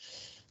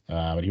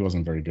 But he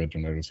wasn't very good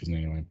during the regular season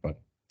anyway. But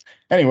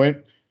anyway,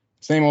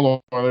 same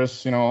old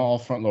Oilers, all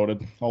front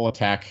loaded, all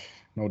attack,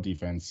 no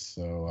defense.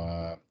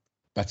 So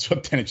that's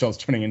what the NHL is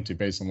turning into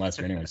based on last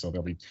year anyway. So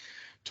they'll be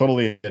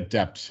totally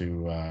adept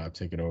to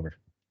take it over.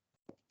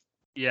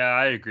 Yeah,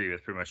 I agree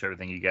with pretty much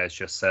everything you guys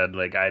just said.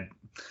 Like I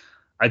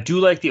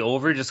do like the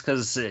over just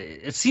because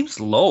it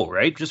seems low,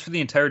 right? Just for the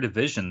entire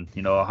division,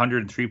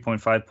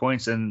 103.5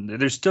 points, and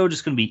they're still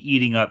just going to be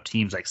eating up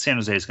teams. Like San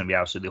Jose is going to be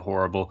absolutely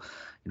horrible.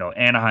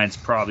 Anaheim's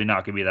probably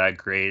not going to be that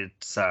great.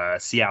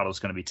 Seattle's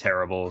going to be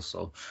terrible.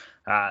 So,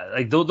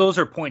 those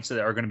are points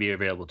that are going to be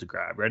available to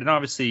grab, right? And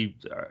obviously,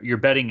 you're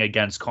betting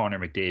against Connor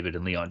McDavid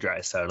and Leon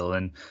Draisaitl.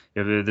 And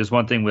if there's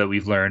one thing that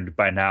we've learned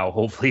by now,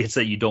 hopefully, it's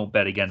that you don't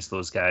bet against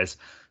those guys.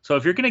 So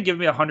if you're going to give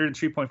me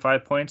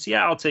 103.5 points,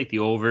 yeah, I'll take the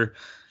over.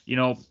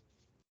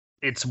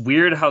 It's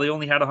weird how they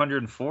only had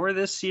 104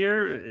 this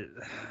year.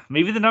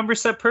 Maybe the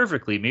number's set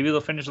perfectly. Maybe they'll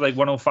finish like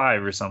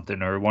 105 or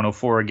something, or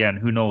 104 again.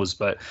 Who knows?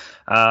 But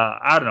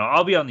I don't know.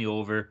 I'll be on the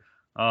over.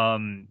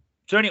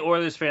 So any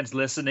Oilers fans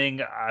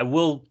listening, I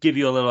will give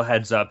you a little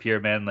heads up here,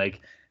 man.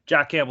 Like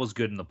Jack Campbell's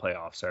good in the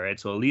playoffs, all right?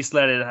 So at least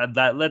let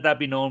that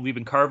be known. We've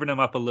been carving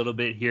him up a little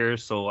bit here,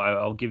 so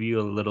I'll give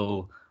you a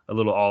little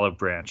olive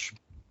branch.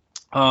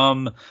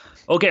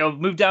 Okay, I'll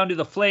move down to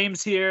the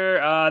Flames here.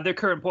 Their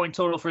current point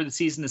total for the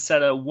season is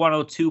set at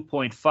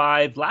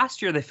 102.5.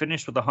 Last year they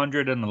finished with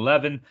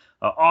 111.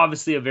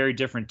 Obviously a very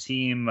different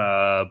team,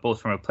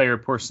 both from a player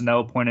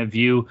personnel point of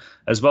view,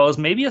 as well as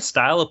maybe a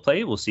style of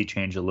play we'll see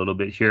change a little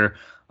bit here.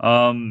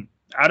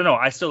 I don't know.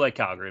 I still like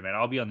Calgary, man.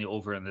 I'll be on the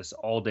over in this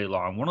all day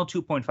long.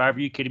 102.5. Are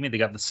you kidding me? They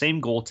got the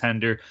same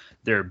goaltender.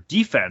 Their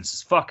defense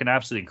is fucking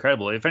absolutely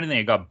incredible. If anything,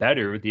 it got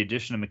better with the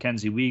addition of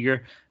Mackenzie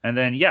Weegar. And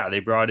then, yeah, they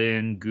brought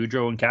in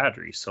Gaudreau and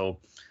Kadri. So,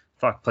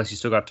 fuck. Plus, you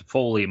still got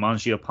Toffoli,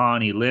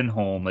 Mangiapane,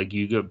 Lindholm. Like,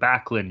 you got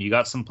Backlund. You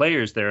got some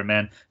players there,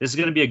 man. This is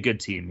going to be a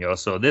good team, yo.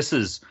 So, this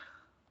is...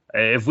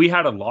 If we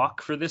had a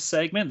lock for this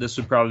segment, this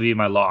would probably be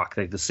my lock.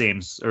 Like, the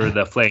Flames,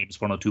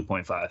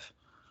 102.5.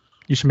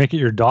 You should make it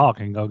your dog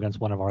and go against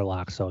one of our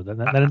locks. So then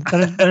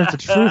it's a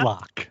true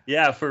lock.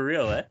 Yeah, for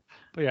real, eh?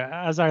 But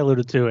yeah, as I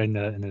alluded to in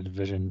the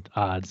division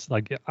odds,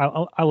 like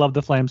I love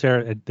the Flames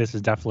here. This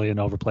is definitely an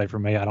overplay for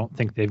me. I don't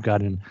think they've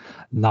gotten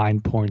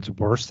 9 points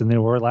worse than they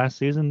were last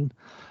season.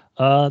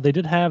 They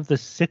did have the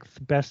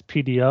 6th best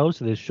PDO,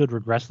 so they should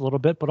regress a little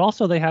bit. But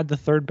also they had the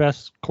 3rd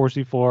best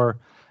Corsi for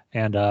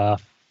and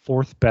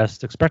 4th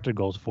best expected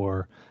goals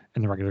for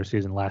in the regular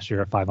season last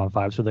year at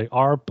 5-on-5. So they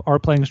are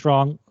playing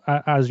strong,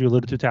 as you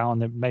alluded to, Talon.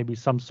 There may be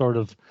some sort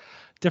of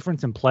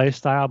difference in play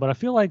style, but I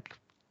feel like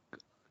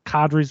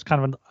Kadri's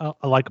kind of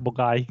a likable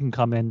guy. He can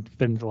come in,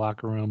 fit into the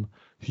locker room.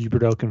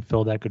 Huberdeau can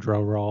fill that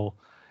Gaudreau role,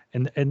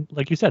 and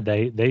like you said,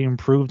 they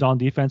improved on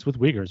defense with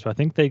Uyghur. So I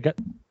think they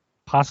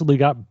possibly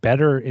got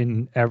better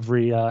in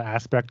every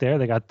aspect there.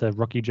 They got the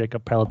rookie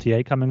Jacob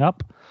Pelletier coming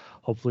up.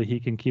 Hopefully he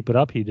can keep it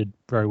up. He did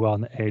very well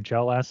in the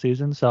AHL last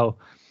season. So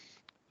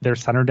their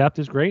center depth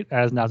is great,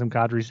 as Nazem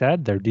Kadri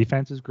said. Their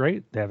defense is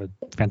great. They have a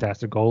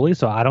fantastic goalie.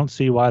 So I don't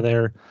see why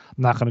they're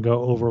not going to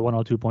go over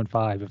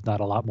 102.5, if not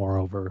a lot more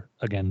over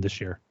again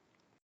this year.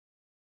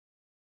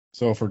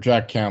 So for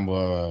Jack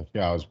Campbell,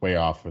 I was way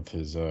off with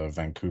his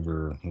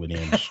Vancouver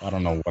lineage. I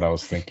don't know what I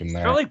was thinking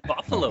there. Probably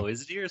Buffalo,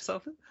 isn't he, or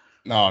something?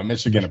 No,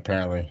 Michigan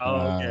apparently.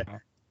 Oh, okay.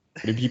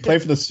 But he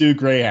played for the Sioux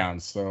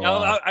Greyhounds, so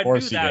I knew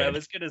that. I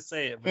was gonna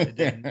say it, but I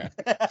didn't.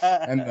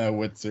 And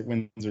the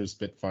Windsor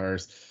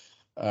Spitfires.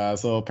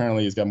 So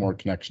apparently he's got more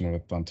connection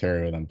with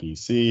Ontario than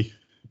BC.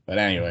 But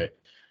anyway,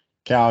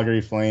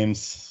 Calgary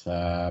Flames.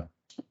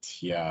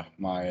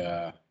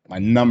 My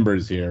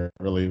numbers here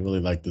really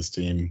like this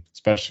team,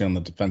 especially on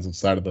the defensive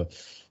side of the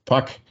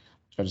puck,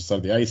 defensive side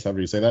of the ice, however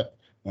you say that.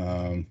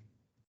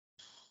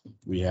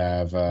 We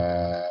have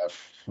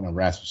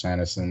Rasmus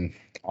Anderson,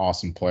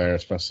 awesome player,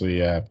 especially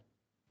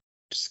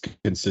just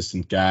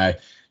consistent guy.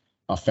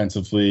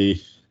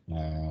 Offensively,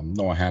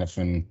 Noah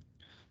Hannafin,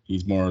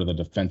 he's more of the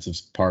defensive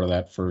part of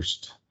that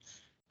first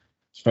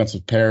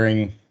defensive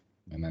pairing.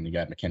 And then you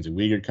got Mackenzie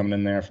Weegar coming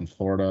in there from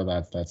Florida.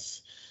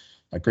 That's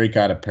a great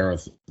guy to pair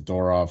with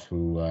Dorov,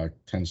 who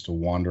tends to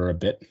wander a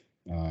bit,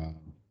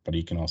 but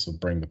he can also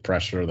bring the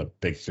pressure, the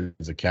big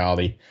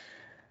physicality.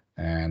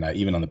 And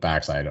even on the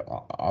backside,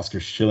 Oscar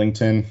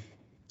Shillington,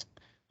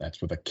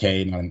 that's with a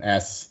K, not an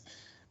S.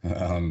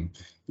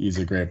 He's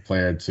a great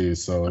player too.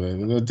 So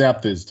the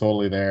depth is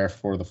totally there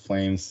for the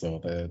Flames. So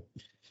they're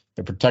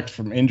protected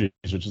from injuries,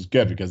 which is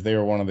good because they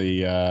were one of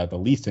the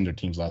least injured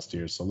teams last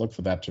year. So look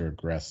for that to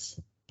regress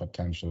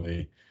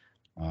potentially.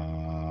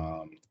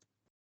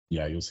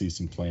 You'll see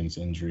some Flames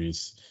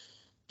injuries,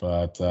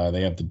 but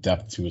they have the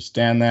depth to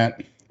withstand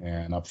that.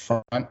 And up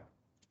front,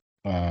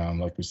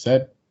 like we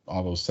said,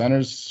 all those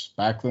centers,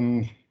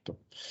 Backlund,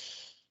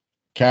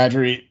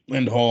 Kadri,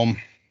 Lindholm,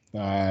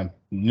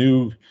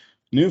 new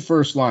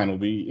first line. We'll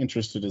be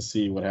interested to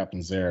see what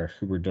happens there.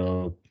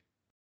 Huberdeau,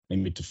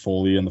 maybe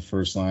Toffoli in the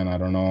first line. I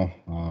don't know.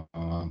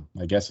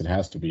 I guess it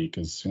has to be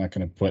because you're not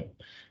going to put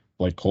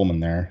Blake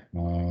Coleman there.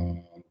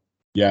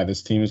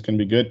 This team is going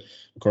to be good.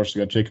 Of course, we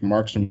got Jacob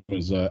Markstrom,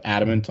 who's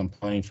adamant on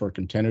playing for a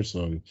contender,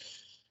 so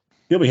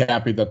he'll be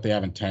happy that they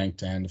haven't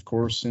tanked. And of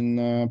course,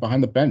 in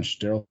behind the bench,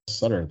 Daryl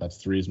Sutter. That's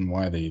the reason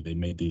why they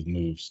made these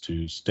moves,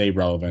 to stay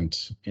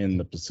relevant in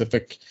the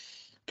Pacific,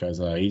 because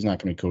he's not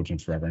going to be coaching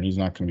forever, and he's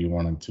not going to be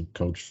wanting to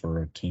coach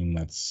for a team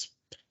that's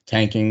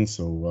tanking.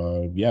 So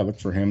look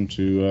for him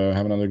to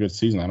have another good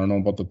season. I don't know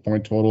about the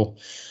point total.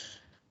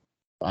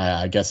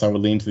 I guess I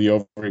would lean to the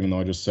over, even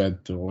though I just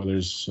said the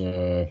Oilers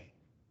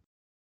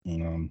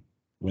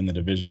win the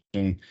division,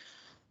 and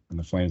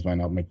the Flames might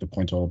not make the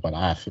point total. But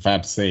if I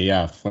had to say,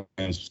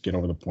 Flames just get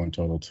over the point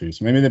total too.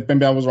 So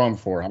maybe I was wrong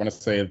before. I'm going to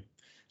say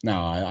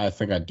no. I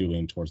think I do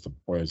lean towards the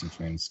Oilers and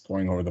Flames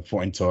going over the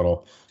point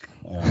total.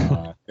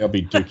 They'll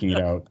be duking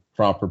it out.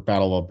 Proper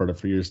Battle Alberta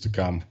for years to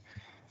come.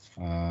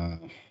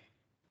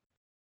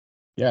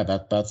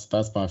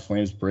 That's my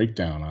Flames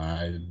breakdown.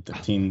 The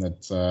team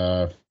that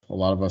a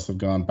lot of us have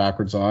gone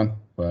backwards on,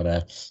 but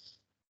I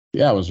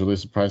was really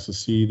surprised to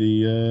see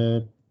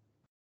the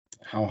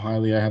how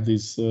highly I have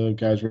these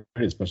guys rated,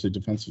 especially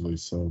defensively.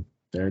 So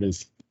there it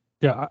is.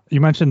 Yeah, you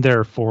mentioned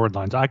their forward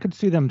lines. I could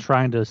see them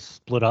trying to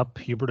split up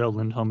Huberdeau,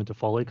 Lindholm, and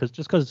Toffoli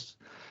because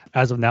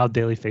as of now,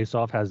 Daily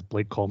Faceoff has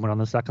Blake Coleman on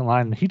the second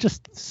line, and he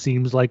just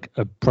seems like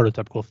a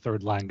prototypical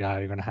third line guy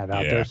you're going to have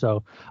out there.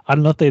 So I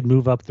don't know if they'd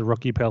move up the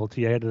rookie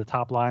Pelletier to the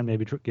top line,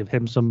 maybe give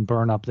him some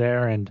burn up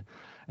there and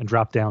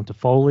drop down to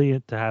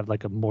Foley to have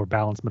like a more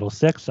balanced middle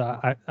six.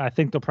 I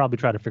think they'll probably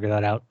try to figure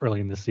that out early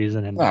in the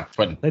season, and they have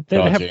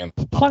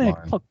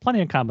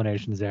plenty of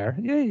combinations there.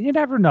 You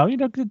never know.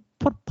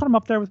 Put them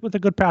up there with a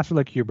good passer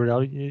like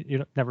Huberdeau.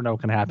 You never know what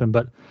can happen.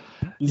 But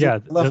he's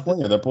left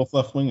winger. They're both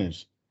left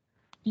wingers.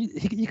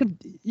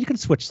 You can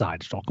switch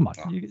sides, Joel. Come on.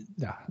 I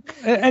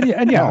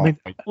mean,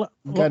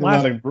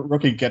 let a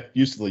rookie get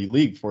used to the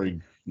league before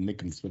you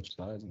make him switch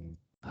sides.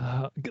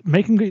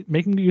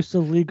 Making use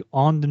of the league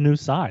on the new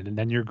side, and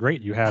then you're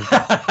great. You have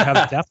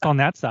depth on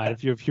that side.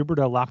 If you have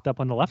Huberdeau locked up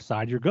on the left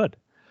side, you're good.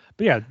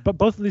 But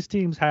both of these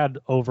teams had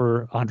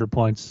over 100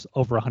 points,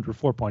 over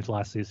 104 points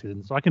last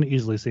season, so I can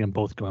easily see them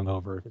both going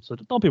over. So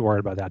don't be worried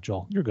about that,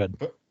 Joel. You're good.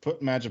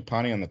 Put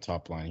Mangiapane on the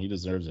top line. He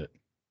deserves it.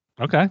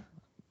 Okay.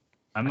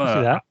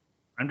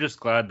 I'm just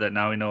glad that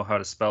now we know how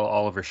to spell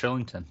Oliver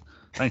Shillington.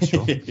 Thanks,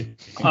 Joel.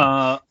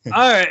 All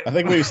right. I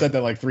think we said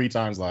that like 3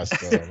 times last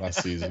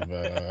season,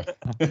 but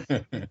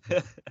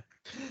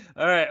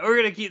all right, we're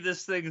gonna keep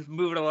this thing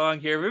moving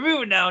along here. We're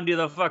moving down to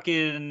the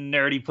fucking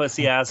nerdy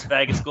pussy ass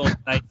Vegas Golden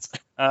Knights.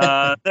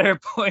 Their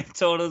point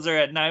totals are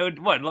at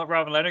 9. What?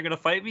 Robin Leonard gonna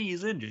fight me?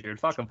 He's injured.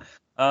 Fuck him.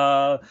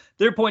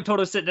 Their point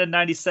total is sitting at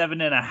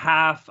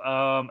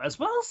 97.5. As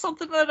well as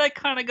something that I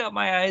kind of got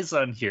my eyes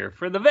on here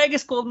for the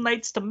Vegas Golden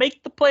Knights to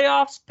make the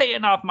playoffs,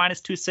 paying off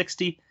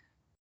 -260.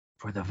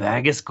 For the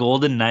Vegas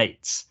Golden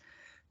Knights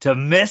to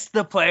miss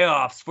the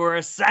playoffs for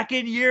a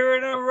second year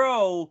in a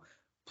row,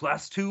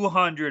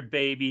 +200,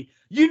 baby.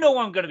 You know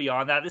I'm going to be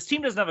on that. This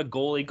team doesn't have a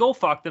goalie. Go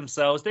fuck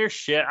themselves. They're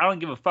shit. I don't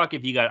give a fuck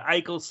if you got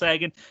Eichel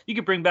Sagan. You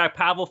can bring back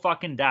Pavel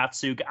fucking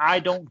Datsuk. I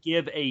don't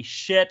give a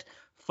shit.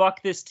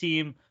 Fuck this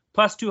team.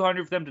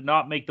 +200 for them to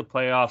not make the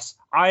playoffs.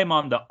 I am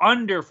on the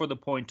under for the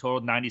point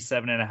total,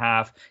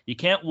 97.5. You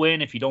can't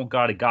win if you don't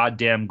got a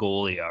goddamn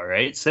goalie, all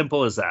right?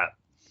 Simple as that.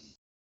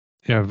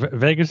 Yeah,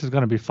 Vegas is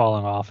going to be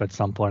falling off at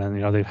some point,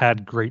 and they've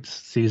had great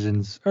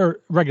seasons, or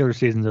regular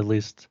seasons at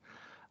least,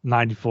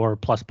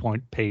 94+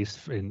 point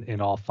pace in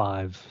all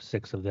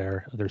 5-6 of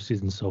their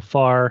seasons so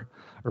far,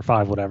 or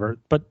 5 whatever.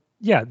 But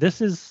yeah,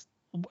 this is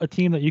a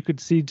team that you could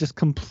see just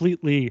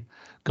completely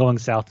going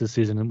south this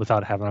season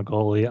without having a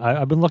goalie.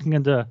 I've been looking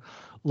into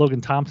Logan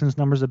Thompson's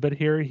numbers a bit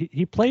here.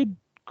 He played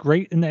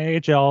great in the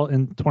AHL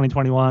in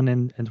 2021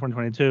 and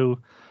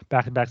 2022.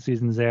 Back-to-back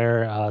seasons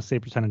there,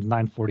 save percentage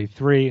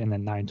 943 and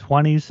then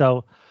 920.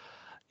 So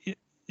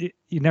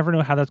you never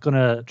know how that's going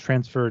to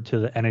transfer to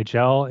the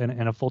NHL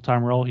in a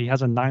full-time role. He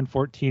has a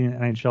 914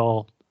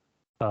 NHL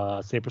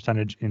save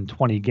percentage in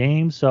 20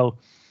 games. So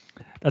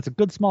that's a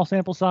good small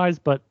sample size,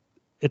 but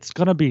it's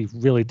going to be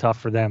really tough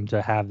for them to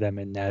have them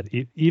in net,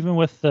 even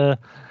with the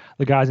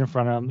guys in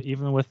front of them,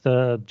 even with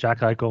Jack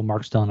Eichel,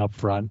 Mark Stone up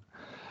front.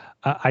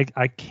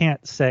 I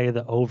can't say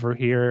the over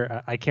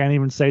here. I can't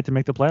even say to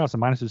make the playoffs at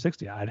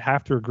 -260. I'd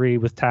have to agree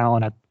with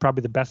Talon.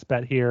 Probably the best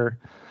bet here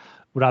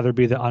would either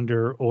be the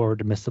under or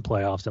to miss the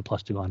playoffs at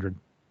 +200.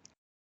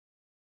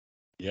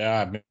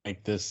 Yeah, I'd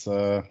make this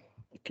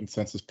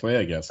consensus play,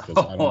 I guess,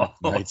 because I don't like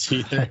the Knights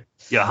either.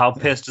 Yeah, how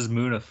pissed is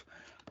Munif?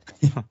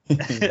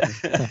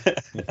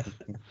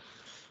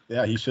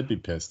 Yeah, he should be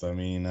pissed. I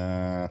mean,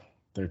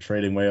 they're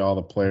trading away all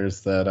the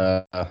players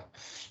that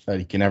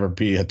he can ever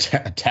be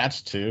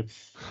attached to,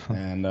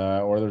 and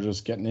or they're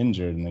just getting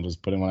injured and they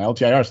just put him on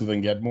LTIR so they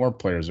can get more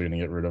players they're going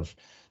to get rid of.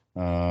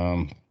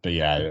 But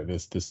yeah,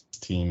 this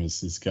team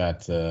has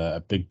got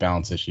a big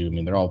balance issue. I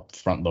mean, they're all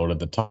front loaded.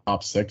 The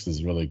top 6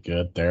 is really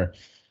good there.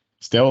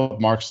 Still,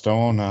 Mark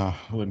Stone,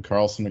 Lynn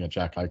Carlson, we got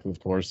Jack Eichel, of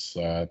course.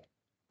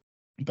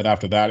 But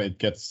after that, it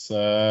gets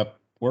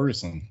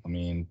worrisome. I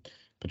mean,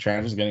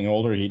 Petrangelo getting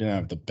older. He didn't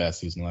have the best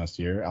season last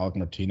year. Alec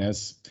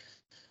Martinez,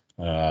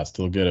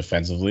 still good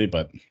offensively,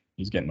 but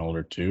he's getting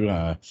older too.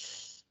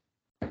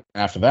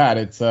 After that,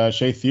 it's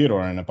Shea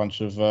Theodore and a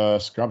bunch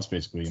of scrubs,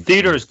 basically.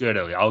 Theodore's good.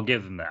 I'll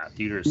give him that.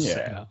 Theodore's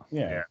yeah.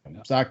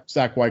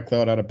 Zach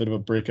Whitecloud had a bit of a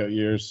breakout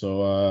year,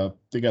 so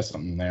they got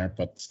something there.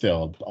 But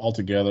still,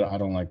 altogether, I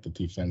don't like the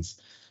defense.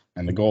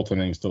 And the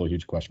goaltending is still a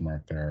huge question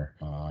mark there.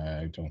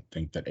 I don't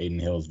think that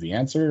Aiden Hill is the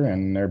answer,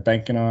 and they're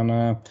banking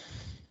on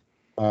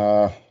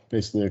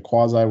basically a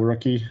quasi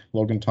rookie,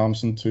 Logan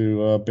Thompson,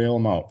 to bail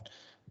them out.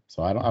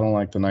 So I don't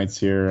like the Knights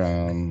here.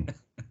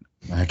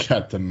 I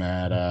got them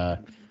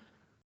at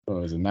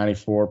what was it,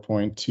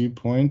 94.2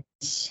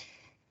 points,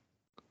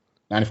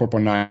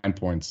 94.9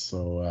 points.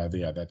 So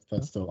yeah,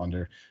 that's still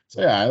under.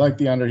 So yeah, I like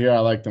the under here. I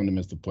like them to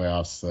miss the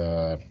playoffs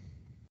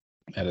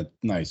at a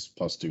nice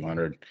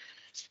 +200.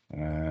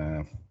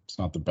 It's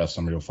not the best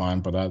number you'll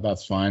find, but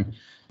that's fine.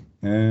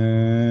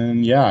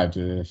 And yeah,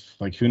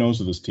 like who knows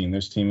with this team?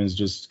 This team is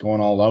just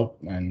going all out,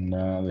 and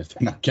they're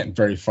not getting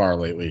very far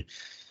lately.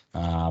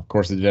 Of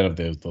course, they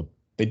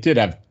did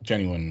have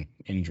genuine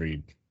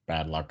injury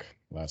bad luck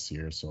last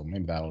year, so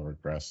maybe that'll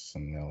regress,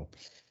 and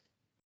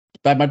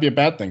that might be a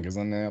bad thing because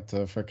then they have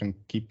to fucking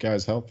keep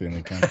guys healthy and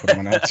they can't put them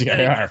on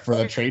LTIR for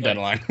the trade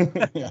deadline.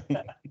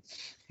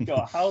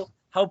 Yo,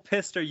 how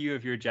pissed are you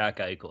if you're Jack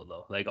Eichel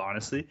though? Like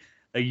honestly.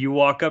 Like you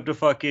walk up to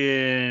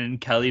fucking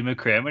Kelly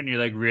McCrimmon and you're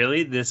like,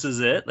 really? This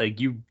is it? Like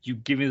you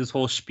give me this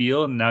whole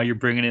spiel and now you're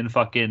bringing in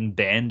fucking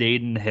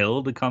Band-Aid and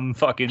Hill to come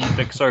fucking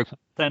fix our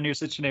tenure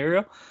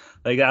scenario?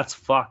 Like that's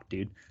fucked,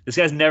 dude. This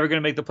guy's never going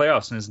to make the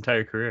playoffs in his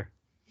entire career.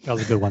 That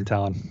was a good one,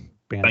 Talon.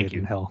 Band-Aid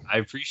and Hill. I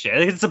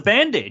appreciate it. It's a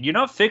Band-Aid. You're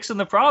not fixing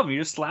the problem.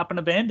 You're just slapping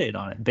a Band-Aid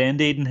on it.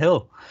 Band-Aid and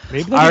Hill.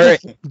 Maybe they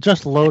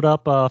just load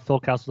up Phil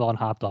Kessel on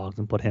hot dogs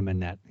and put him in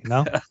net, you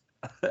know?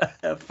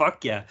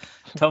 Fuck yeah.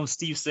 Tell him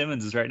Steve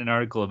Simmons is writing an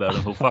article about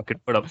him. He'll fucking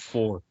put up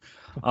 4.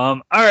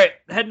 All right,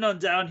 heading on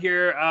down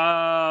here.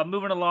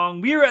 Moving along.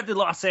 We are at the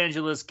Los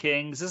Angeles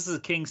Kings. This is a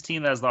Kings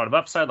team that has a lot of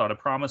upside, a lot of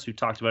promise. We've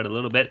talked about it a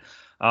little bit.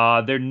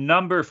 Their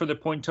number for the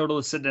point total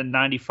is sitting at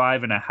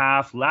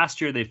 95.5.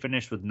 Last year they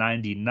finished with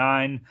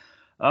 99.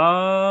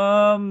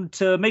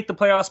 To make the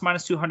playoffs,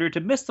 -200. To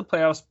miss the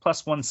playoffs,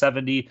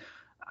 +170.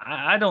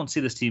 I don't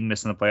see this team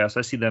missing the playoffs.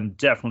 I see them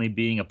definitely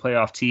being a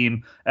playoff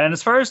team. And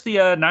as far as the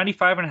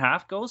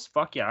 95.5 goes,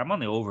 fuck yeah, I'm on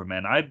the over,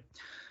 man.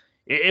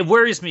 It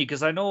worries me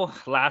because I know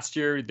last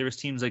year there was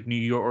teams like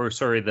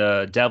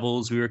the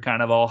Devils we were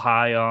kind of all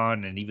high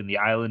on, and even the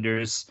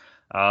Islanders,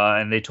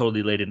 and they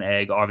totally laid an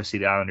egg. Obviously,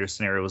 the Islanders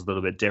scenario was a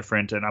little bit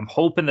different, and I'm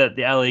hoping that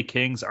the LA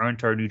Kings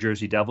aren't our New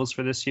Jersey Devils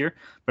for this year,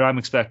 but I'm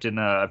expecting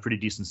a pretty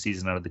decent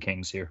season out of the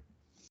Kings here.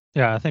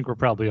 Yeah, I think we're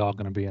probably all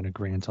going to be in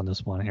agreement on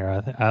this one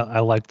here.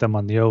 I like them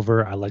on the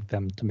over. I like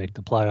them to make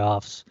the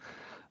playoffs.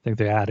 I think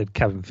they added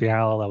Kevin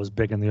Fiala. That was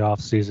big in the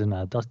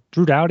offseason.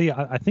 Drew Doughty,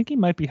 I think he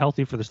might be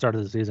healthy for the start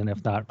of the season,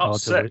 if not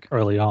relatively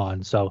early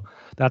on. So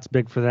that's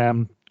big for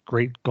them.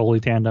 Great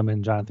goalie tandem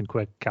in Jonathan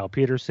Quick, Cal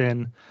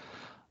Peterson.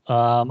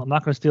 I'm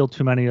not going to steal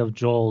too many of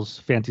Joel's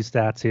fancy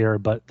stats here,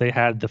 but they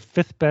had the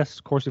 5th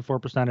best Corsi for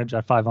percentage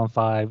at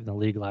 5-on-5 in the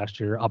league last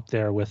year, up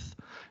there with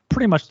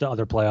pretty much the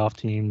other playoff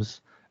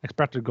teams.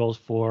 Expected goals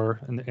for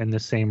in the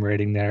same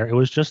rating there. It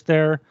was just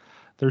their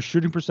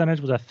shooting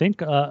percentage was, I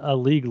think, a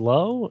league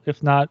low,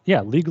 if not,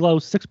 league low,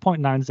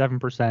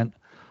 6.97%.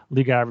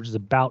 League average is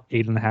about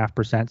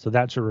 8.5%, so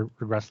that should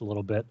regress a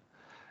little bit.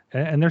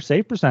 And their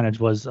save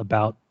percentage was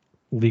about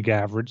league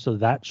average, so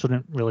that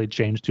shouldn't really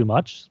change too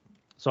much.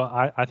 So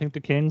I think the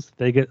Kings,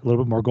 they get a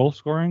little bit more goal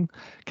scoring.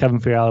 Kevin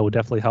Fiala would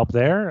definitely help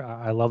there.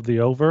 I love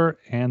the over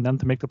and them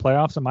to make the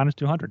playoffs at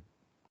 -200.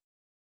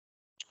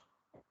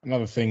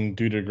 Another thing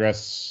due to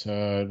regress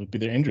would be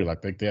their injury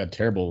luck. Like they had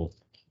terrible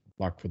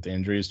luck with the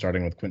injuries,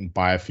 starting with Quentin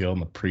Byfield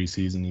in the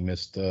preseason. He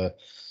missed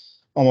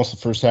almost the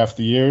first half of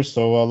the year.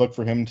 So look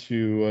for him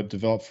to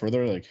develop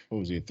further. Like, what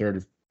was he, a 3rd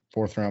or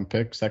 4th round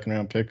pick, 2nd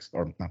round picks,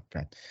 or not,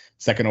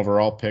 2nd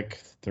overall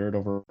pick, 3rd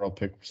overall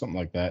pick, something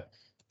like that.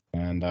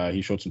 And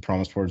he showed some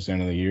promise towards the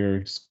end of the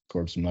year,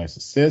 scored some nice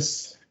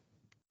assists, a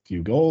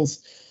few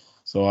goals.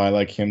 So I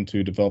like him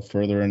to develop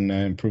further and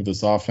improve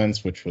this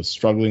offense, which was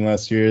struggling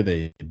last year.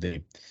 They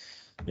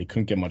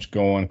couldn't get much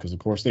going because, of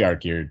course, they are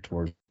geared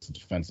towards the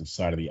defensive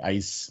side of the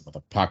ice, with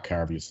a puck,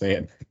 however you say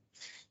it.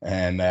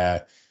 And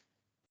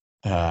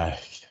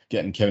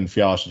getting Kevin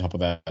Fiala should help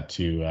with that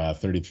too.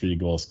 33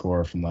 goal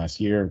scorer from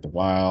last year with the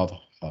Wild.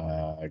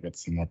 I get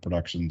some more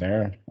production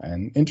there.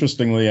 And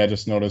interestingly, I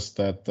just noticed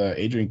that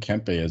Adrian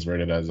Kempe is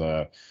rated as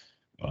the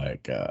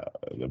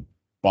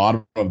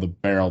bottom of the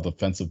barrel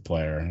defensive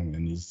player, and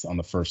he's on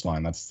the first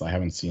line. I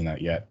haven't seen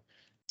that yet,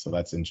 so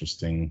that's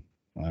interesting.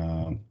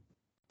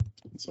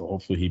 So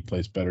hopefully he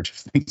plays better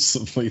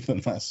defensively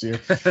than last year.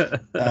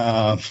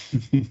 But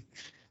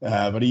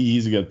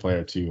he's a good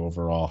player too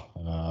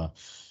overall.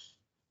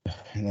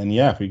 And then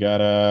we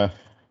got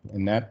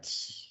in net,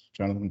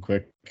 Jonathan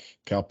Quick,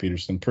 Cal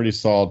Peterson, pretty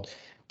solid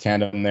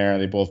tandem there.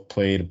 They both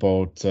played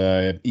about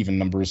even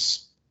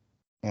numbers.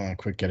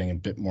 Quick getting a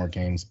bit more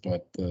games,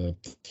 but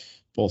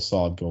both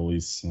solid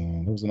goalies.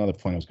 There was another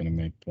point I was going to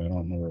make, but I don't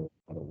remember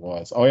what it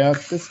was. Oh yeah,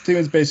 this team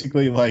is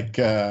basically like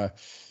the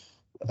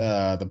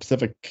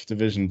Pacific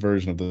Division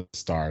version of the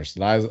Stars.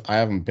 I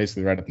haven't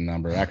basically read the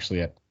number,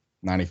 actually at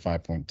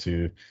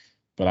 95.2,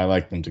 but I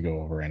like them to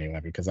go over anyway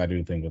because I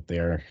do think that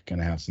they're going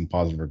to have some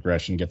positive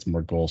regression, get some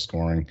more goal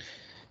scoring,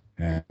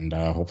 and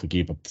hopefully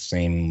keep up the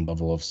same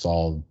level of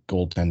solid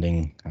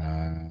goaltending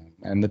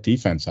and the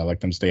defense. I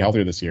like them to stay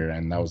healthier this year,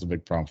 and that was a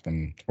big problem for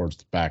them towards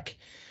the back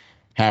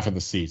half of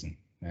the season.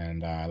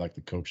 And I like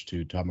the coach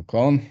too, Todd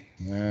McClellan.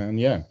 And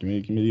give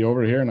me the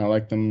over here, and I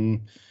like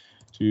them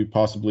to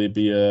possibly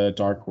be a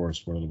dark horse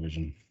for the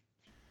division.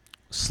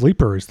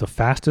 Sleeper is the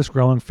fastest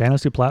growing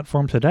fantasy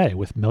platform today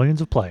with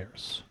millions of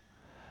players.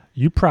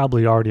 You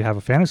probably already have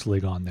a fantasy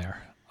league on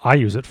there. I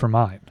use it for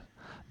mine.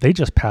 They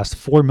just passed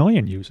 4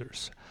 million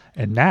users.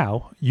 And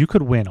now you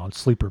could win on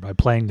Sleeper by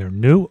playing their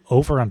new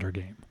over-under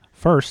game.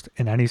 First,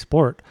 in any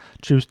sport,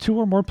 choose 2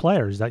 or more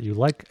players that you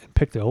like and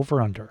pick the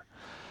over-under.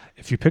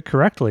 If you pick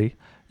correctly,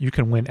 you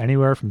can win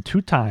anywhere from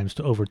 2 times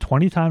to over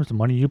 20 times the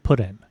money you put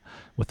in.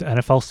 With the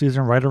NFL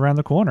season right around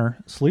the corner,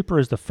 Sleeper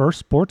is the first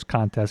sports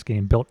contest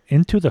game built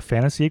into the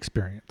fantasy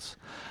experience.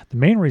 The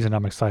main reason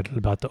I'm excited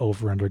about the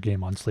over-under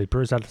game on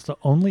Sleeper is that it's the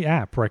only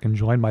app where I can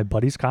join my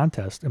buddies'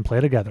 contest and play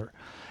together.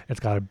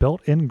 It's got a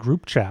built-in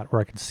group chat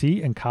where I can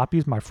see and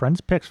copy my friends'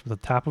 picks with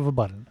the tap of a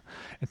button.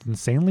 It's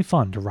insanely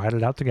fun to ride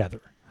it out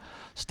together.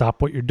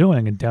 Stop what you're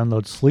doing and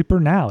download Sleeper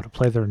now to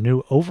play their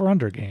new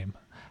over-under game.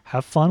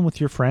 Have fun with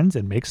your friends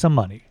and make some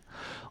money.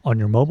 On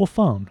your mobile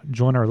phone,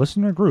 join our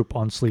listener group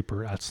on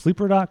Sleeper at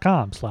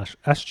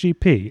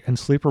sleeper.com/SGP, and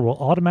Sleeper will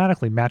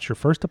automatically match your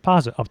first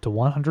deposit up to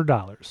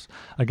 $100.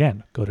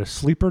 Again, go to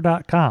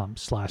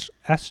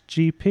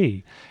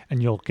sleeper.com/SGP,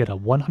 and you'll get a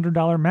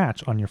 $100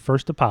 match on your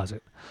first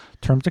deposit.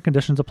 Terms and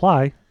conditions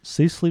apply.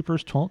 See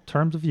Sleeper's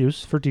terms of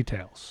use for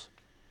details.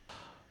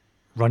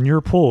 Run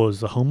Your Pool is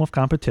the home of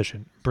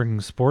competition,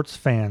 bringing sports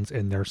fans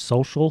in their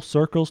social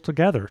circles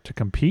together to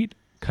compete,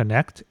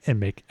 connect, and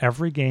make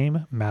every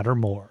game matter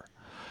more.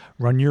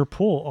 Run Your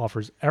Pool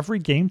offers every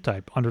game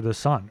type under the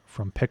sun,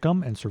 from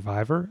Pick'em and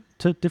Survivor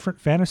to different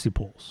fantasy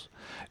pools.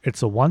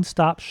 It's a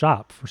one-stop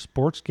shop for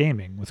sports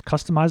gaming with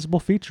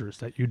customizable features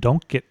that you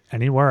don't get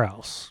anywhere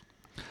else.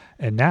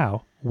 And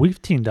now,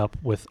 we've teamed up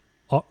with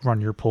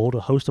Run Your Pool to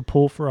host a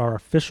pool for our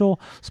official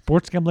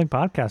sports gambling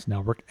podcast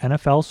network,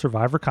 NFL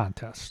Survivor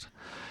Contest.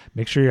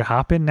 Make sure you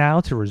hop in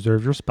now to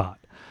reserve your spot.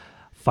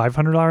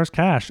 $500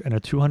 cash and a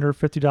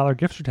 $250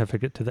 gift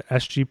certificate to the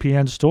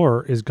SGPN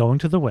store is going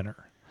to the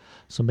winner.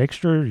 So make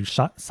sure you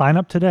sign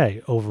up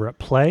today over at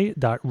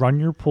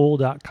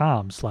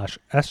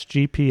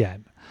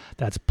play.runyourpool.com/SGPN.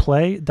 That's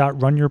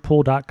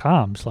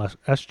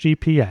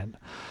play.runyourpool.com/SGPN.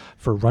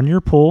 For Run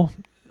Your Pool,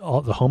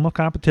 the home of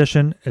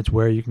competition, it's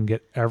where you can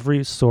get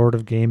every sort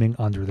of gaming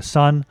under the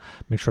sun.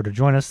 Make sure to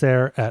join us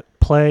there at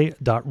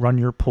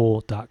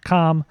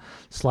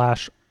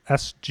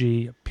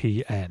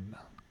play.runyourpool.com/SGPN.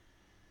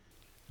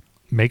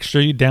 Make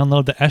sure you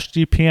download the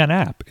SGPN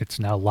app. It's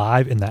now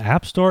live in the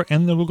App Store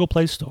and the Google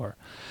Play Store.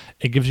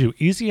 It gives you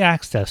easy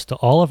access to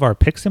all of our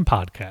picks and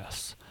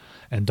podcasts.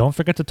 And don't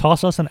forget to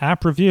toss us an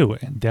app review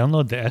and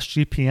download the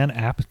SGPN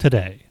app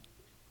today.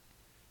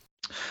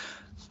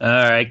 All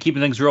right,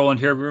 keeping things rolling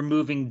here. We're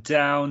moving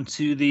down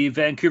to the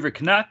Vancouver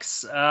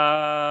Canucks.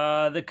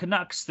 The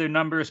Canucks, their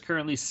number is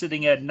currently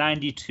sitting at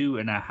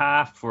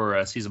 92.5 for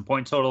a season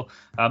point total.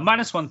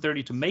 Minus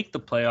 130 to make the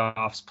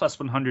playoffs, plus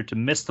 100 to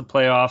miss the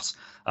playoffs.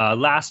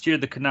 Last year,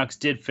 the Canucks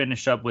did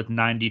finish up with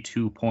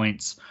 92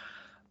 points.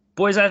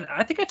 Boys,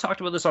 I think I talked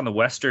about this on the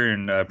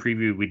Western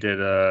preview we did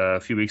a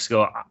few weeks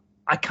ago.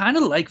 I kind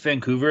of like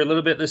Vancouver a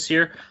little bit this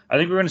year. I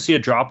think we're going to see a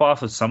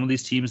drop-off of some of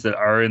these teams that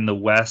are in the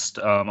West.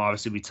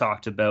 Obviously, we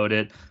talked about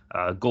it.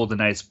 Golden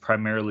Knights,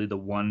 primarily the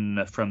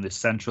one from the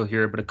Central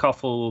here, but a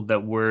couple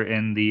that were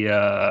in the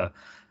are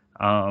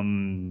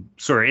in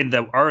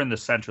the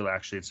Central,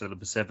 actually, instead of the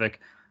Pacific.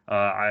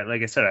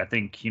 Like I said, I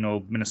think,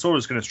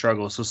 Minnesota's going to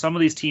struggle. So some of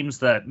these teams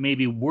that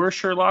maybe were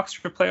sure locks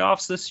for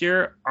playoffs this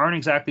year aren't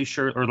exactly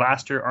sure, or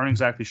last year aren't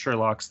exactly sure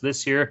locks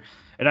this year.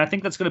 And I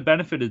think that's going to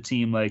benefit a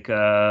team like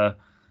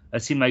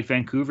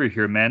Vancouver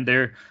here, man.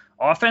 They're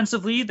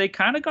offensively, they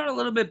kind of got a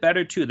little bit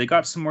better too. They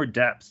got some more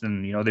depth,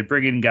 and they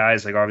bring in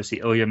guys like obviously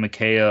Ilya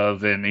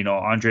Mikheyev and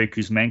Andrei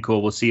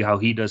Kuzmenko. We'll see how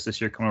he does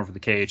this year coming over the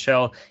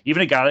KHL.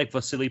 Even a guy like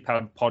Vasily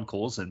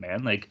Podkolzin,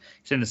 man, like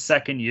he's in his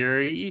second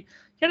year. He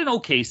had an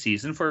okay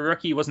season for a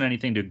rookie. He wasn't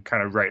anything to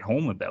kind of write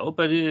home about,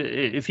 but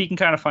if he can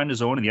kind of find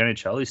his own in the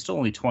NHL, he's still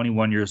only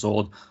 21 years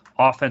old.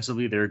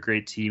 Offensively, they're a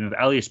great team. If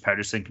Elias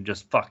Pettersson can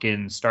just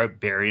fucking start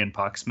burying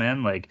pucks,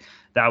 man, like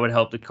that would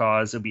help the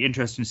cause. It'll be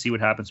interesting to see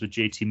what happens with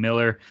JT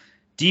Miller.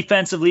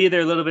 Defensively,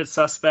 they're a little bit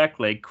suspect.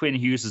 Like Quinn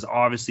Hughes is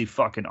obviously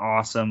fucking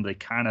awesome. They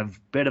kind of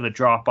bit of a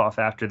drop off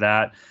after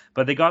that,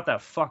 but they got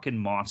that fucking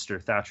monster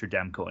Thatcher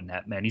Demko in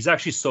net, man. He's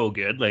actually so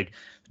good. Like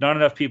not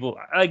enough people,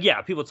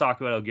 people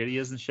talk about how good he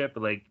is and shit,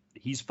 but like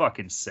he's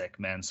fucking sick,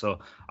 man. So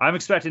I'm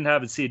expecting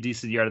to see a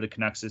decent year out of the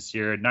Canucks this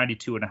year.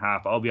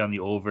 92.5. I'll be on the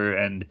over,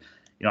 and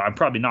I'm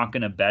probably not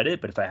going to bet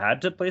it, but if I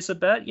had to place a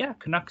bet,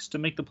 Canucks to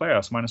make the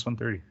playoffs, minus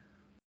 130.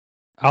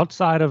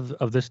 Outside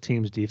of this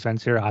team's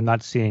defense here, I'm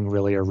not seeing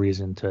really a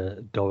reason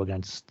to go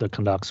against the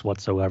Canucks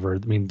whatsoever. I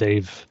mean,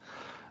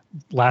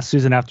 last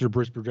season after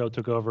Bruce Boudreau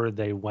took over,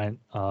 they went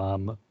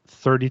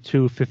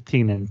 32,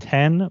 15, and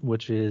 10,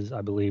 which is,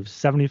 I believe,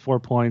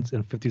 74 points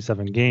in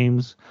 57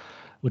 games,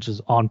 which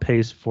is on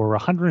pace for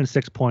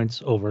 106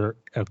 points over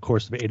a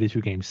course of an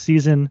 82-game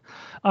season.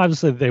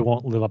 Obviously, they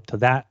won't live up to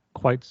that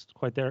quite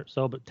there.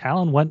 So, but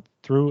Talon went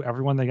through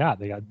everyone they got.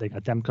 They got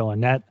Demko and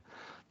net.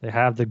 They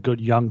have the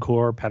good young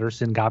core.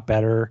 Pettersson got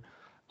better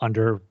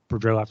under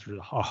Boudreau after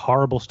a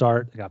horrible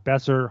start. They got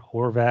Besser,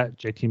 Horvat,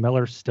 JT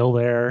Miller still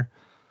there.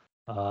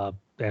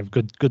 They have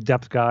good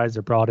depth guys.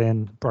 They brought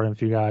in a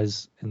few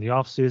guys in the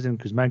offseason.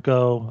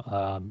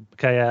 Kuzmenko,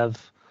 Mikheyev.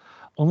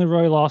 Only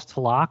really lost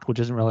to Locke, which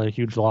isn't really a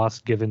huge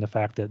loss given the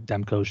fact that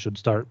Demko should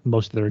start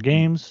most of their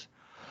games.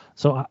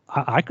 So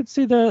I could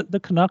see the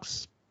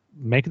Canucks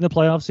making the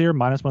playoffs here,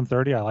 minus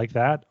 130. I like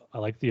that. I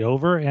like the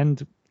over.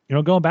 And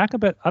going back a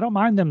bit, I don't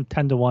mind them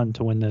 10-1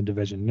 to win the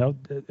division.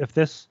 If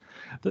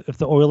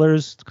the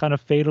Oilers kind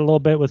of fade a little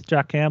bit with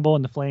Jack Campbell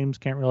and the Flames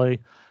can't really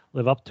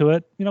live up to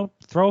it,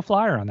 throw a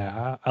flyer on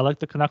that. I like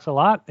the Canucks a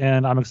lot,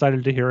 and I'm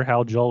excited to hear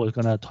how Joel is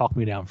going to talk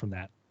me down from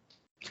that.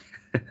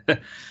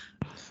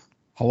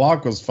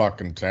 Halak was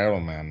fucking terrible,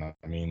 man.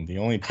 I mean, the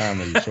only time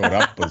that he showed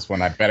up was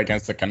when I bet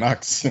against the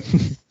Canucks.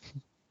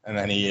 And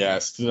then he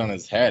stood on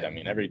his head. I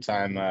mean, every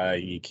time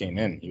he came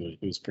in, he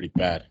was pretty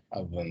bad,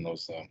 other than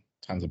those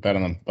times I bet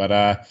on him.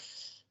 But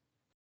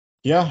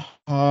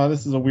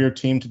this is a weird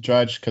team to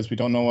judge because we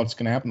don't know what's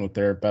going to happen with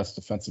their best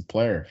defensive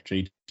player,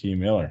 JT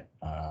Miller.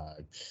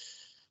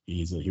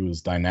 He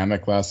was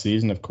dynamic last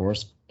season, of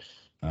course,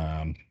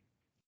 and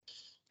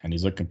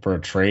he's looking for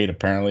a trade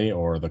apparently,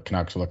 or the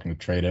Canucks are looking to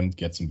trade him,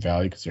 get some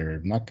value because they're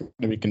not going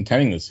to be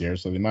contending this year,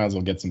 so they might as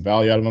well get some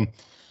value out of him.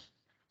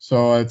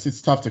 So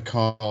it's tough to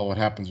call what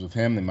happens with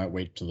him. They might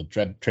wait till the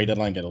trade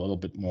deadline, get a little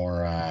bit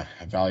more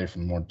value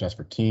from more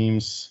desperate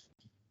teams.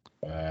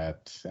 And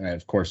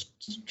of course,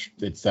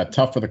 it's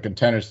tough for the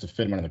contenders to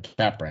fit him under the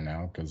cap right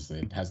now because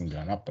it hasn't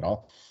gone up at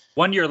all.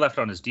 1 year left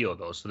on his deal,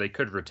 though, so they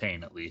could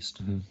retain at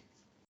least. Mm-hmm.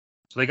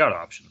 So they got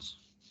options.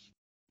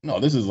 No,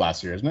 this is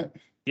last year, isn't it?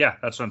 Yeah,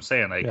 that's what I'm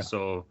saying.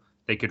 So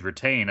they could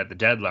retain at the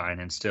deadline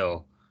and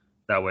still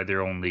that way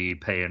they're only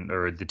paying,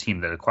 or the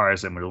team that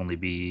acquires them would only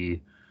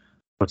be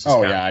what's his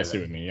Yeah, I see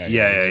what you mean.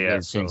 Yeah.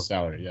 So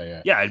salary.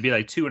 Yeah. Yeah, it'd be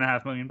like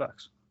 $2.5 million.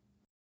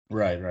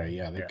 Right.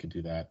 Yeah, they could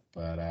do that.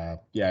 But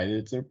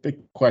it's a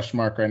big question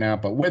mark right now.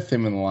 But with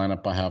him in the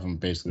lineup, I have him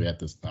basically at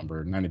this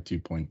number,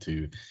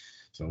 92.2.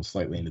 So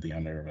slightly into the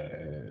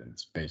under.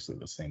 It's basically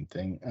the same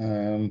thing.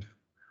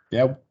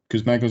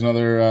 Kuzmenko's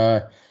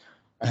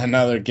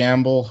another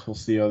gamble. We'll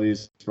see how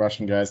these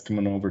Russian guys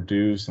coming over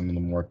do. Some of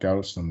them work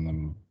out, some of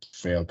them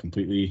fail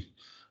completely.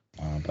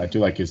 But I do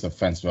like his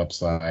offensive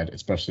upside,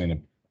 especially in a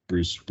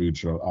Bruce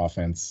Boudreau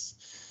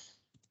offense.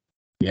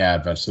 Yeah,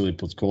 Vasily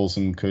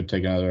Podkolzin could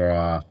take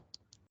another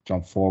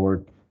jump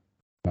forward,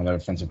 another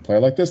offensive player.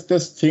 Like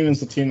this team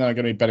is the team that I'm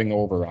going to be betting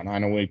over on. I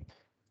know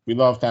we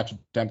love Thatcher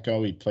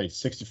Demko. He played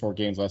 64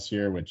 games last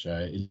year, which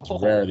is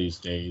rare these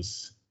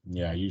days.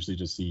 Yeah, I usually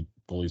just see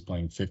goalies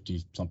playing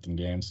 50-something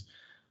games.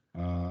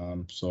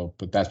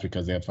 But that's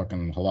because they have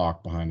fucking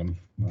Halak behind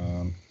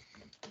him.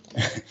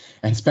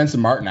 And Spencer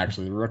Martin,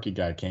 actually, the rookie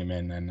guy, came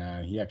in,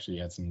 and he actually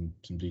had some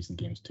decent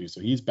games too.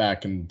 So he's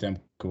back, and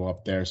Demko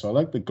up there. So I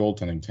like the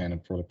goaltending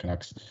tandem for the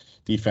Canucks.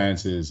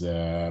 Defense is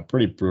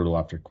pretty brutal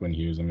after Quinn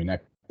Hughes. I mean,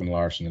 Ekman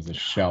Larsson is a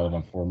shell of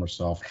him former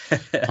self.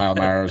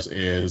 Tyler Myers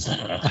is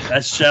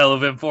a shell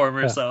of him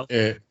former self.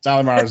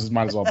 Tyler Myers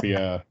might as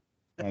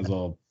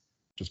well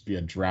just be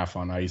a draft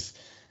on ice.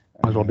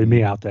 Might as well be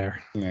me out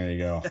there. There you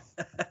go.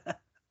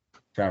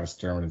 Travis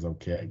Sturman is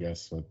okay, I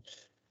guess, but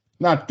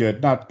not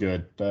good.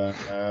 But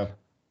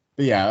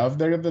yeah,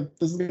 this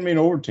is gonna be an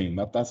over team.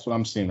 That's what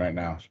I'm seeing right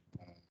now.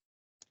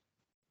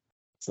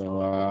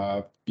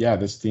 So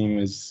this team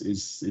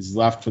is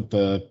left with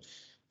the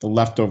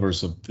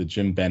leftovers of the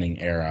Jim Benning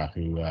era,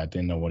 who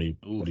didn't know what he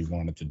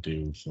wanted to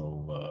do.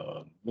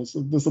 So this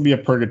will be a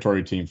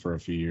purgatory team for a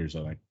few years,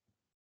 I think.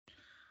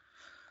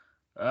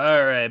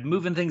 All right,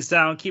 moving things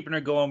down, keeping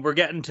her going. We're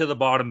getting to the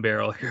bottom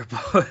barrel here,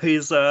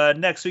 boys.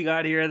 Next we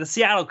got here the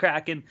Seattle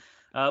Kraken.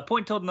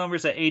 Point total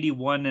numbers at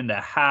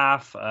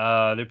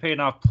 81.5. They're paying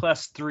off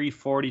plus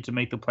 340 to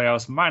make the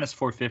playoffs, minus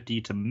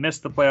 450 to miss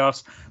the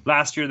playoffs.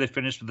 Last year they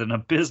finished with an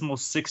abysmal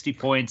 60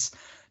 points.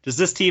 Does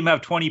this team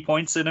have 20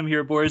 points in them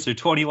here, boys, or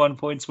 21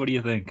 points? What do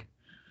you think?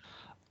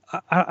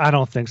 I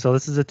don't think so.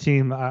 This is a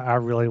team I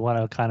really want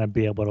to kind of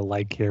be able to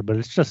like here, but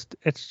it's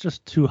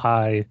just too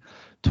high.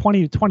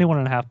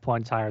 21.5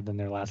 points higher than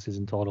their last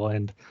season total.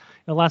 And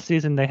last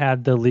season they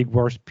had the league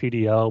worst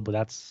PDO, but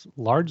that's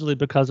largely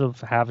because of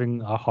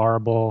having a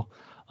horrible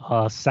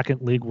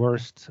second league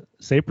worst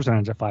save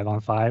percentage at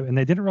 5-on-5, and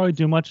they didn't really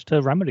do much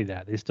to remedy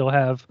that. They still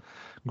have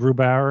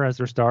Grubauer as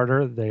their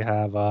starter. They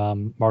have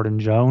Martin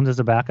Jones as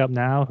a backup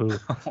now, who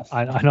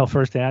I know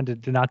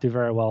firsthand did not do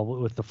very well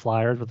with the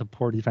Flyers with the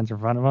poor defense in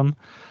front of them.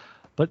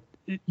 But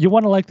you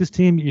want to like this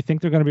team. You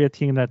think they're going to be a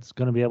team that's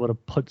going to be able to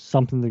put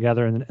something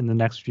together in the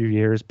next few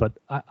years, but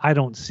I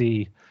don't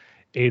see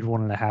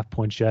 81.5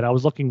 points yet. I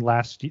was looking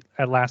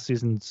at last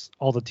season's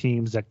all the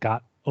teams that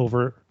got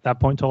over that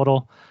point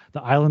total.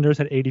 The Islanders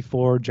had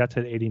 84, Jets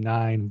had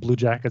 89, Blue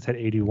Jackets had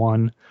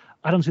 81.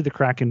 I don't see the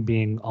Kraken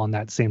being on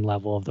that same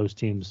level of those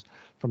teams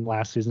from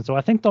last season. So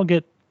I think they'll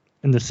get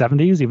in the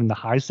 70s, even the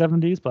high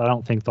 70s, but I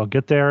don't think they'll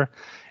get there.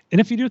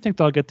 And if you do think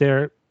they'll get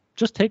there,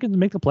 just take it and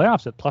make the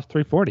playoffs at plus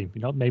 340.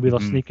 Maybe they'll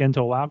sneak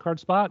into a wild card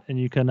spot, and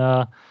you can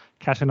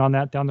cash in on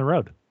that down the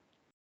road.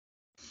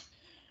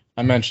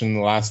 I mentioned in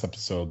the last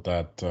episode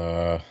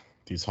that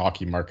these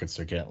hockey markets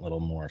are getting a little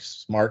more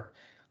smart,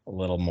 a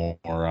little more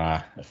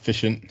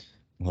efficient,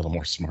 a little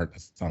more smart.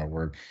 That's not a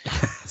word.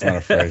 It's not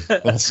a phrase.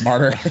 A little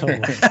smarter.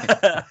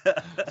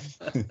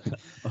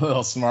 A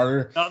little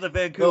smarter. Not the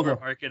Vancouver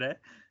market, eh?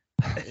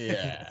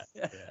 Yeah.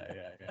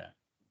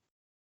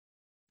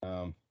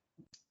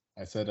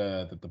 I said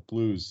that the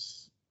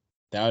Blues,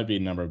 that would be a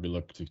number I'd be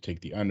looking to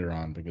take the under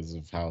on because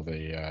of how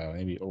they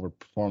maybe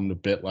overperformed a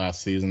bit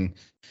last season,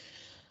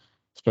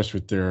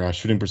 especially with their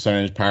shooting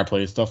percentage, power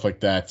play, stuff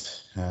like that.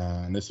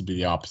 And this would be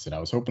the opposite. I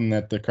was hoping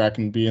that the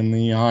Kraken would be in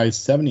the high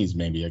 70s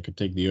maybe. I could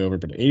take the over,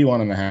 but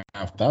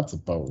 81.5, that's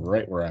about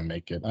right where I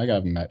make it. I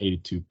got them at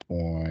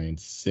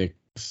 82.6,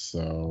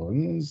 so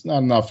it's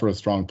not enough for a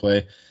strong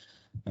play.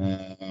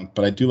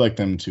 But I do like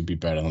them to be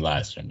better than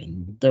last year. I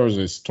mean, there was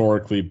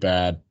historically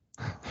bad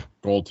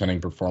goaltending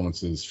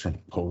performances from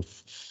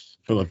both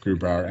Philip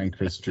Grubauer and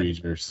Chris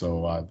Driedger,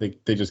 so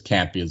they just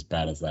can't be as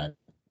bad as that.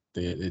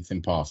 It's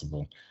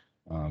impossible.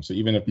 So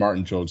even if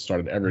Martin Jones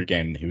started every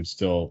game, he would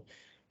still,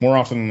 more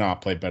often than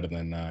not, play better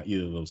than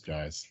either of those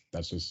guys.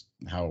 That's just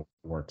how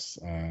it works.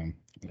 And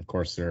of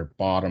course, they're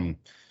bottom.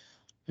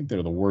 I think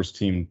they're the worst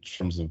team in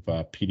terms of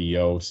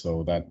PDO,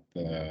 so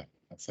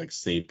that's like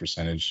save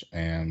percentage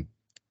and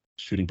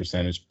shooting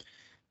percentage.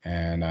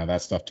 And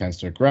that stuff tends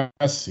to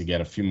regress. You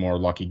get a few more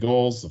lucky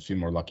goals, a few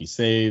more lucky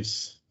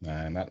saves,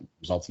 and that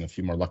results in a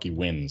few more lucky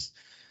wins.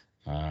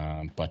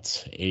 But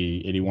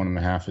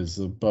 81.5 is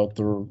about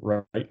the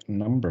right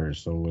number,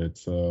 so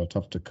it's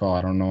tough to call.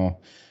 I don't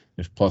know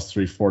if plus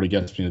 340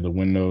 gets me to the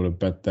window to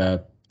bet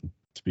them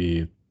to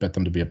be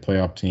a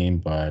playoff team,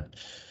 but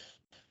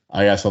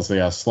I guess I'll say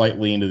a slight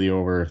lean to the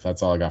over.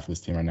 That's all I got for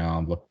this team right now.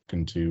 I'm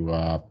looking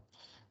to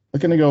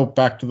go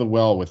back to the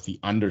well with the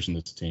unders in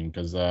this team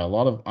because a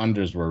lot of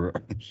unders were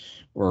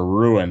were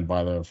ruined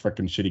by the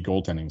freaking shitty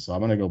goaltending. So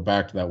I'm gonna go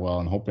back to that well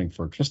and hoping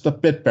for just a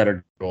bit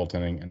better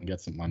goaltending and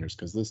get some unders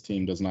because this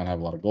team does not have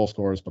a lot of goal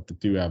scorers, but they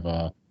do have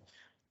a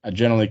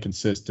generally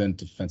consistent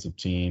defensive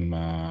team.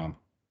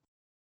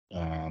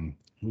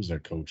 Who's their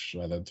coach?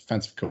 The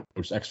defensive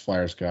coach,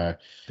 ex-Flyers guy,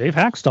 Dave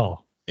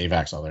Hackstall. Dave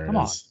Hackstall. There Come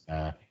it is.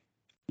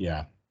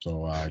 Yeah.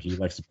 So he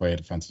likes to play a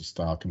defensive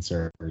style,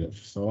 conservative.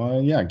 So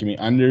yeah, give me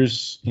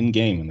unders in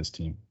game in this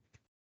team.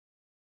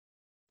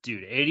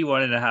 Dude,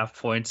 81.5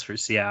 points for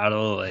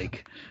Seattle.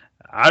 Like,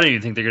 I don't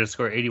even think they're going to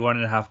score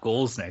 81.5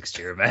 goals next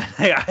year, man.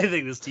 I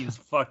think this team's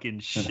fucking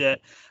shit.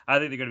 I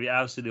think they're going to be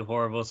absolutely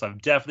horrible. So I'm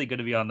definitely going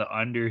to be on the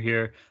under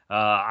here.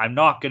 I'm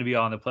not going to be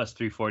on the plus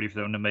 340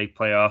 for them to make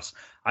playoffs.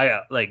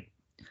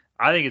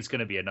 I think it's going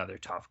to be another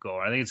tough go.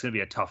 I think it's going to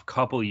be a tough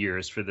couple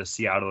years for the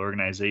Seattle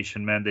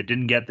organization, man. They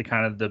didn't get the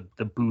kind of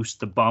the boost,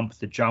 the bump,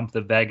 the jump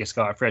that Vegas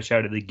got fresh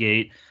out of the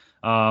gate.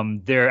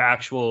 Their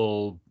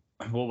actual,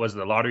 what was it,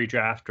 the lottery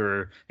draft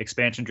or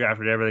expansion draft,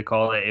 whatever they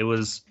call it, it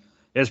was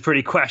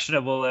pretty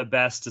questionable at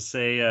best, to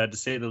say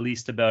the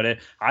least about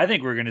it. I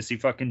think we're going to see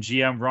fucking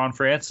GM Ron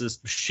Francis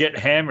shit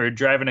hammered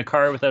driving a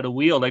car without a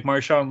wheel like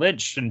Marshawn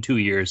Lynch in 2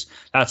 years.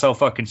 That's how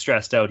fucking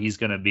stressed out he's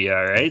going to be.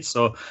 All right.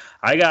 So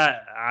I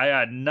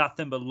got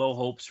nothing but low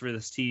hopes for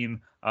this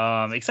team.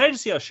 Excited to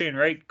see how Shane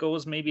Wright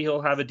goes. Maybe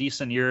he'll have a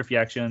decent year if he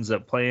actually ends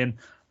up playing.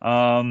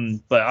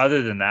 But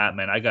other than that,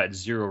 man, I got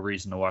zero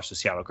reason to watch the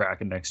Seattle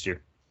Kraken next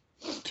year.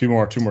 Two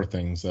more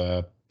things.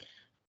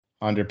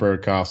 Andre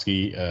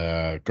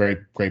Burakovsky,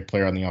 great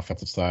player on the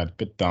offensive side,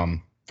 bit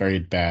dumb, very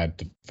bad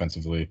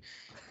defensively,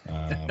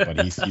 but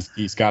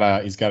he's got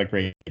a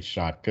great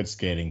shot, good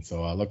skating.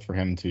 So look for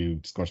him to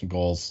score some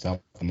goals to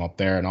help them up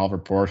there. And Oliver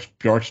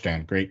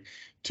Bjorkstrand, great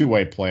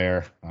two-way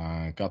player,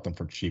 got them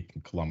for cheap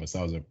in Columbus.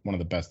 That was one of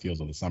the best deals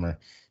of the summer.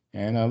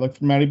 And look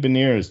for Matty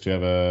Beniers to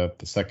have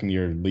the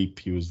second-year leap.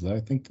 He was,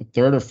 I think, the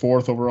third or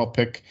fourth overall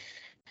pick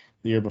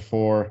the year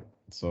before.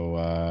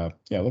 So,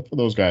 look for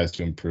those guys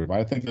to improve.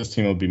 I think this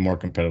team will be more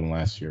competitive than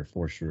last year,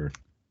 for sure.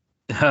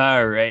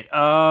 All right.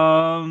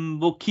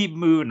 We'll keep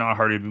moving. Not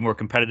hard to be more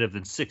competitive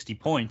than 60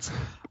 points.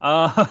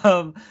 All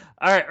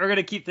right. We're going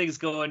to keep things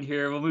going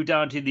here. We'll move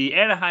down to the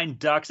Anaheim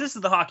Ducks. This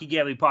is the Hockey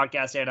Gambling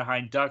Podcast,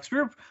 Anaheim Ducks.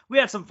 We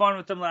had some fun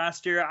with them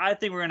last year. I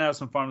think we're going to have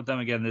some fun with them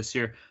again this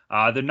year.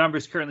 Their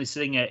numbers currently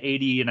sitting at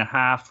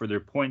 80.5 for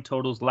their point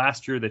totals.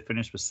 Last year, they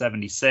finished with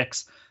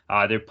 76.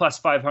 They're plus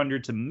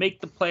 500 to make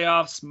the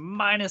playoffs,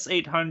 minus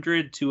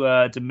 800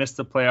 to miss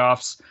the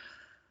playoffs.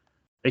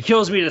 It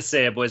kills me to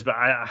say it, boys, but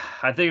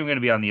I think I'm going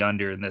to be on the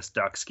under in this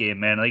Ducks game,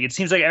 man. Like, it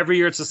seems like every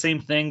year it's the same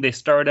thing. They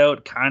start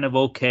out kind of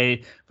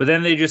okay, but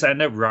then they just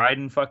end up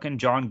riding fucking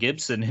John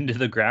Gibson into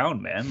the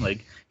ground, man.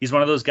 Like, he's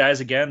one of those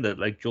guys, again, that,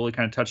 like Jolie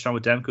kind of touched on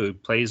with Demko, who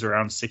plays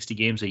around 60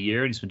 games a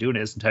year, and he's been doing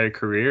it his entire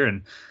career,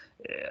 and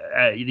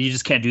you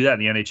just can't do that in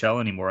the NHL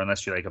anymore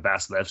unless you're like a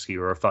Vasilevsky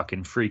or a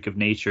fucking freak of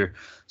nature.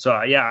 So,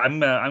 I'm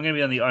going to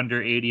be on the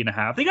under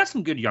 80.5. They got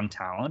some good young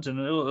talent, and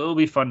it'll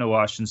be fun to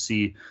watch and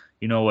see,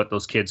 what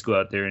those kids go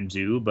out there and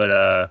do.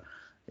 But,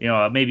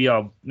 maybe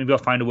I'll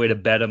find a way to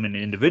bet them in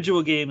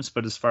individual games.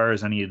 But as far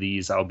as any of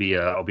these, I'll be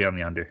on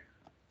the under.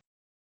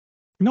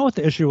 You know what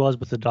the issue was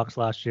with the Ducks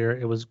last year?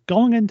 It was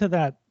going into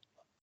that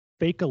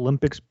fake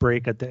Olympics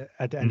break at the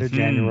end of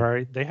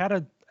January. They had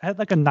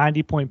like a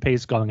 90-point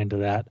pace going into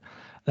that.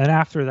 Then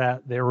after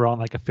that, they were on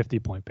like a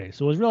 50-point pace.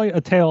 So it was really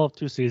a tale of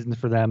two seasons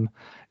for them.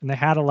 And they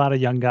had a lot of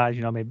young guys,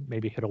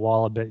 maybe hit a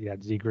wall a bit. You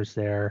had Zegras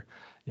there.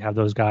 You have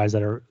those guys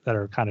that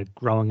are kind of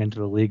growing into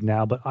the league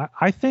now. But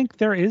I think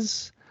there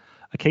is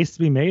a case to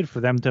be made for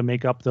them to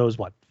make up those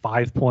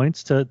 5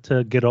 points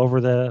to get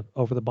over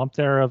the bump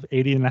there of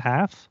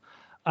 80.5.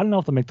 I don't know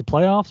if they'll make the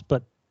playoffs,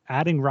 but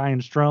adding Ryan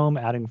Strome,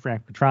 adding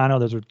Frank Petrano,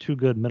 those are two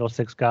good middle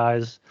six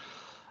guys.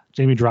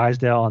 Jamie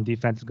Drysdale on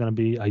defense is going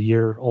to be a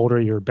year older,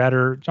 a year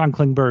better. John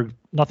Klingberg,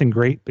 nothing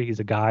great, but he's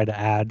a guy to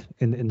add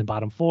in the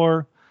bottom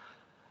four.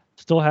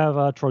 Still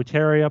have Troy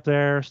Terry up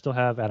there. Still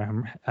have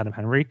Adam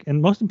Henrique.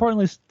 And most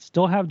importantly,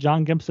 still have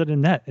John Gibson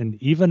in net.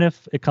 And even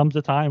if it comes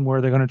a time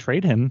where they're going to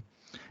trade him,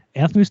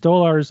 Anthony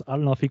Stolarz, I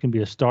don't know if he can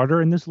be a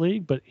starter in this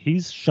league, but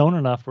he's shown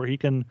enough where he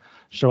can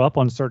show up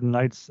on certain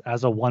nights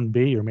as a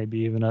 1B or maybe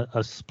even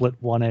a split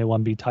 1A,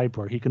 1B type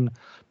where he can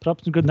put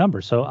up some good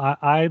numbers. So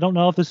I don't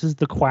know if this is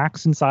the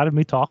quacks inside of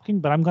me talking,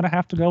 but I'm going to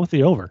have to go with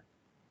the over.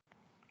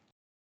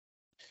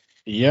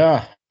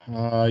 Yeah.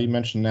 You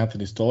mentioned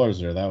Anthony Stolarz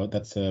there.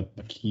 That's a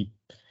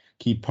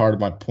key part of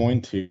my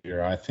point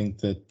here. I think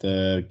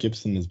that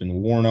Gibson has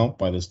been worn out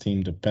by this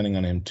team, depending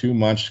on him too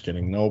much,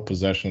 getting no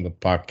possession of the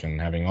puck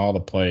and having all the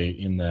play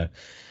in the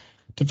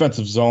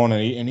defensive zone,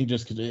 and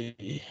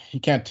he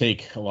can't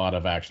take a lot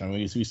of action. I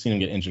mean, we've seen him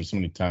get injured so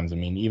many times. I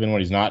mean, even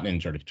when he's not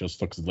injured, he just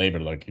looks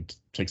labored. Like it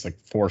takes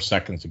 4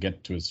 seconds to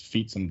get to his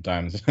feet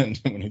sometimes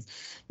when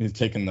he's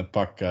taking the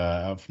puck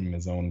out from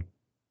his own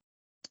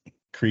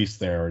crease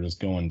there or just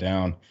going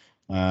down.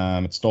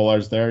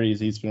 Stolar's there.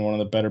 He's been one of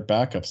the better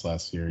backups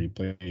last year. He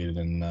played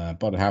in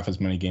about half as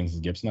many games as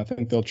Gibson. I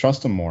think they'll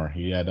trust him more.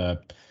 He had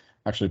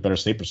actually a better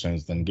save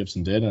percentage than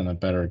Gibson did, and a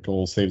better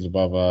goal saves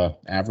above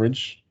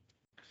average,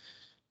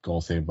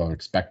 goal save above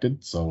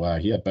expected. So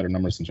he had better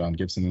numbers than John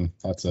Gibson.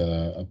 That's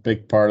a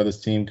big part of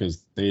this team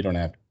because they don't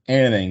have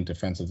anything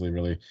defensively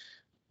really.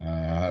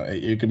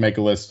 You could make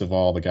a list of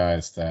all the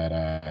guys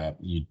that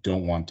you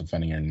don't want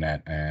defending your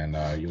net, and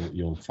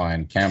you'll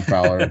find Cam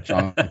Fowler,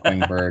 John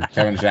Klingberg,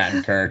 Kevin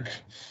Shattenkirk,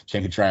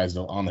 Jamie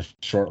Drysdale on the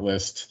short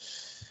list.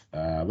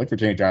 Look for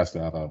Jamie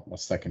Drysdale to have a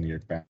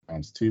second-year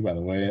bounce too, by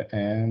the way.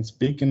 And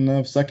speaking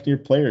of second-year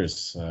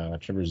players,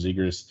 Trevor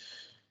Zegras,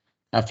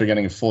 after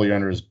getting a full year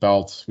under his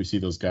belt, we see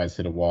those guys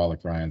hit a wall,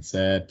 like Ryan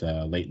said,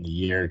 late in the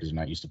year because they're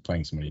not used to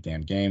playing so many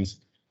damn games.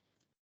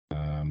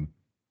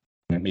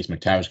 Mason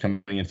McTavish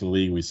coming into the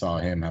league, we saw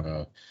him have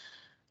a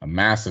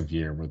massive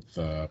year with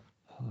the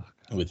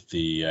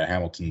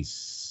Hamilton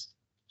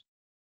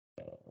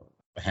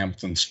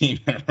team.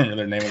 I don't remember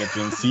their name of the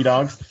team. Sea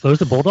Dogs. Those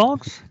the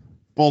Bulldogs?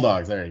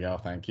 Bulldogs. There you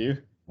go. Thank you.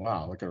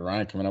 Wow, look at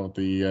Ryan coming up with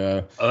the.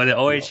 The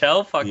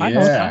OHL. Fuck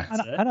yeah.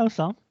 I know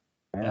some.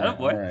 All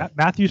right.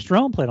 Matthew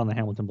Strome played on the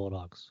Hamilton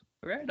Bulldogs.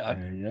 Right on.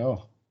 There you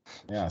go.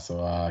 Yeah,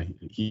 so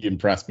he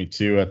impressed me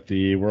too at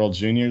the World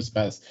Juniors.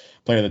 Best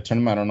player of the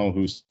tournament. I don't know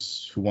who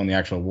won the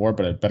actual award,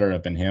 but it better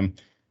have been him.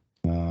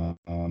 The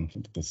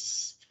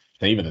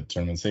save of the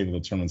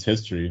tournament's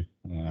history,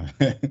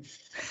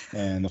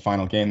 and the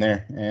final game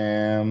there.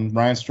 And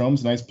Ryan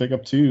Strome's a nice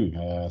pickup too,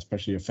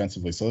 especially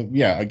offensively. So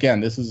yeah,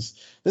 again, this is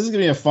gonna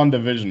be a fun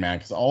division, man,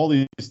 because all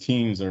these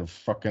teams are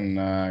fucking,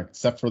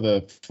 except for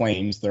the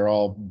Flames, they're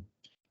all.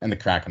 And the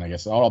Kraken, I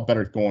guess, all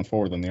better going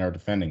forward than they are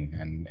defending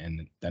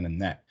and than in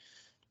net.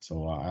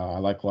 So I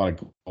like a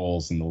lot of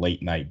goals in the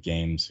late night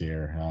games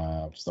here.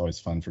 It's always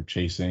fun for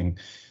chasing.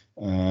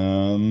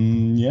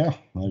 Yeah,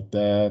 like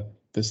that.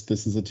 This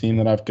is a team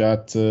that I've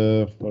got.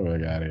 What do I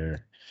got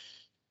here?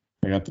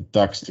 I got the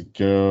Ducks to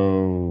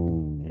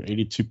go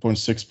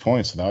 82.6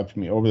 points. So that would put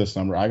me over this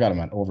number. I got them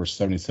at over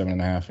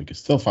 77.5. You can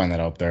still find that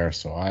out there.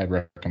 So I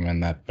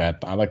recommend that bet.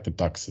 I like the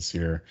Ducks this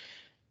year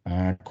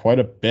quite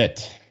a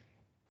bit.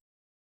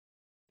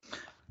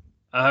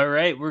 All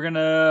right, we're going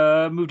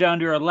to move down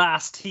to our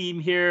last team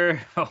here.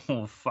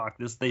 Oh, fuck,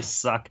 they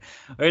suck.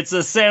 It's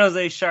the San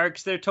Jose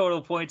Sharks. Their total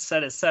points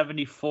set at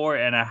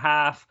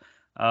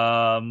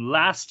 74.5.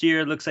 Last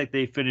year, it looks like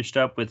they finished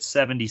up with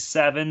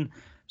 77.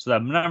 So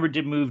that number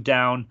did move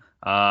down.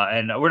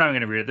 And we're not going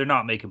to read it. They're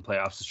not making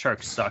playoffs. The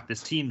Sharks suck.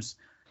 This team's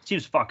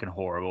fucking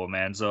horrible,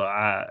 man. So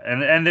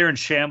and they're in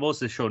shambles.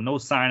 They show no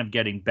sign of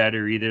getting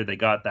better either. They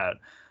got that.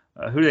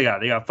 Who they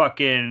got? They got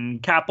fucking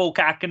Kaapo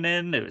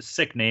Kähkönen. It was a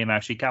sick name,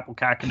 actually, Kaapo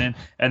Kähkönen.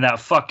 And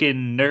that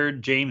fucking nerd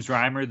James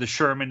Reimer, the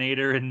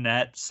Shermanator in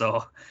net.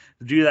 So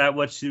do that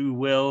what you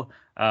will.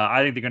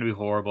 I think they're going to be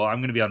horrible. I'm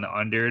going to be on the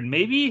under. And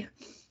maybe...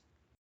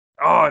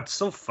 Oh, it's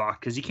so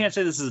fucked. Because you can't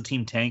say this is a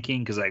team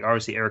tanking. Because, like,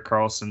 obviously Erik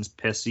Karlsson's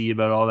pissy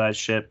about all that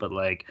shit. But,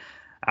 like,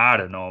 I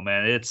don't know,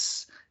 man.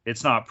 It's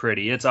not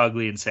pretty. It's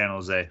ugly in San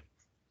Jose.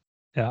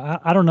 Yeah,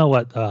 I don't know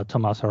what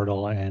Tomas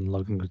Hertl and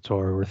Logan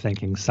Couture were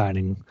thinking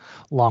signing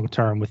long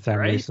term with them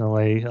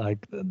recently.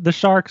 Like the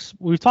Sharks,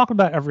 we've talked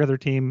about every other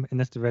team in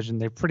this division.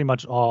 They've pretty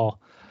much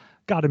all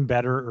gotten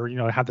better,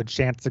 or have the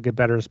chance to get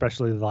better.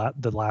 Especially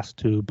the last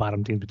two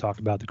bottom teams we talked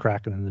about, the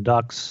Kraken and the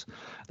Ducks,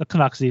 the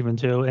Canucks even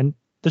too. And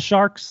the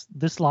Sharks,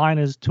 this line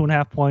is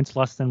 2.5 points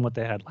less than what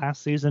they had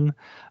last season.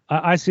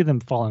 I see them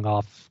falling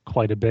off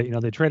quite a bit.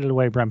 They traded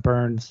away Brent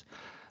Burns.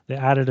 They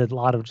added a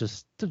lot of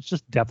just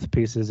depth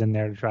pieces in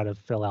there to try to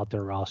fill out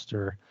their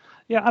roster.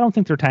 Yeah, I don't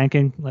think they're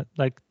tanking.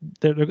 Like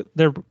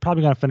they're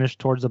probably going to finish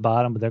towards the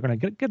bottom, but they're going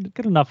to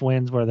get enough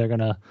wins where they're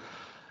going to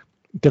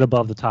get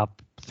above the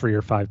top 3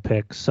 or 5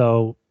 picks.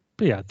 So,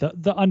 but yeah,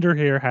 the under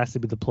here has to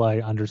be the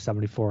play, under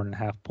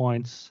 74.5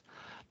 points.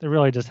 They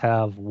really just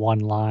have one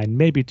line,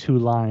 maybe 2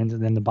 lines,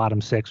 and then the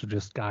bottom 6 are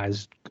just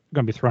guys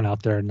going to be thrown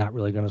out there and not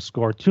really going to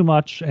score too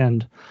much.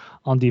 And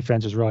on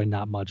defense, there's really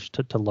not much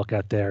to look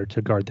at there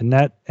to guard the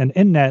net. And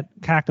in net,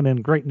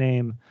 Kähkönen, great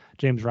name.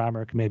 James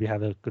Reimer can maybe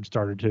have a good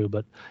starter too,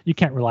 but you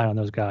can't rely on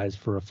those guys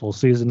for a full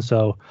season.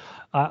 So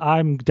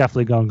I'm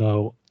definitely going to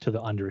go to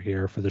the under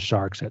here for the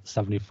Sharks at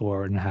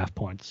 74.5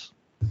 points.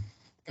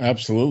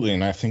 Absolutely,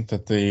 and I think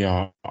that they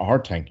are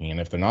tanking,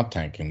 and if they're not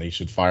tanking, they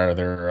should fire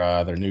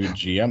their new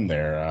GM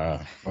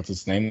there. What's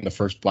his name? The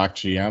first black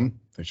GM.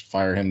 They should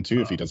fire him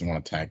too if he doesn't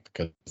want to tank,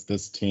 because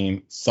this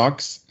team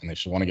sucks, and they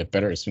should want to get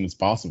better as soon as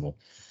possible.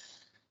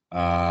 We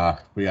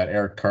got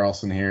Erik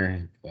Karlsson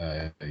here.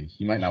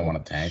 He might not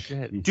want to tank.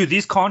 Dude,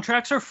 these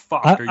contracts are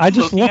fucked. I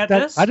just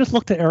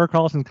looked at Erik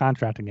Karlsson's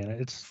contract again.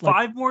 It's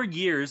 5 more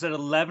years at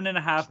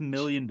 $11.5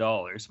 million.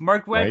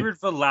 Mark Edward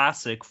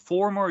Vlasic,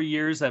 4 more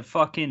years at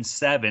fucking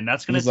 7.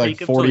 That's gonna take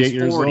him till he's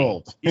 40.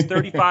 Old. He's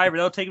 35, or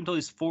that'll take him till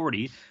he's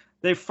 40.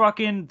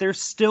 They're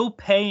still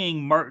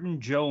paying Martin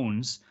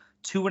Jones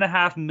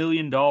 $2.5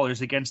 million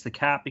against the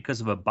cap because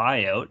of a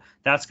buyout.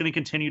 That's going to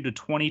continue to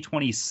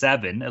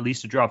 2027. At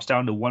least it drops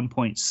down to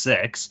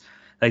 1.6.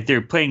 Like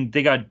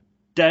they got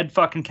dead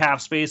fucking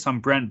cap space on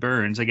Brent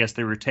Burns. I guess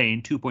they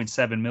retained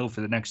 $2.7 million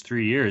for the next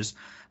 3 years.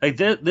 Like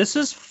this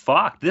is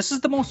fucked. This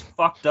is the most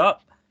fucked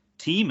up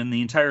team in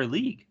the entire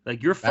league.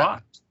 Like you're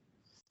fucked.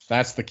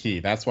 That's the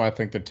key. That's why I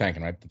think they're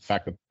tanking, right? The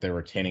fact that they're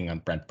retaining on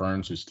Brent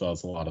Burns, who still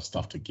has a lot of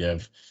stuff to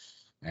give,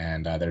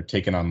 and they're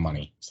taking on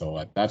money.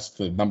 So that's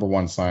the number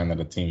one sign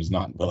that a team is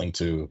not willing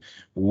to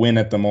win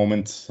at the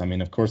moment. I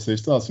mean, of course, they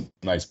still have some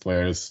nice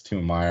players.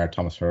 Timo Meier,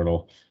 Thomas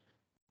Hertl.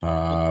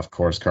 Of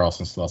course,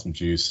 Carlson still has some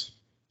juice.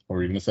 What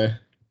were you going to say?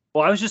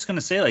 Well, I was just going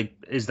to say, like,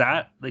 is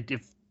that, like,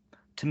 if,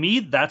 to me,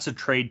 that's a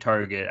trade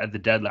target at the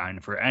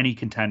deadline for any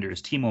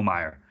contenders, Timo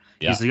Meier.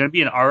 Yeah. He's going to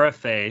be an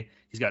RFA.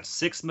 He's got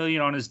 $6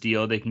 million on his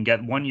deal. They can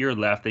get 1 year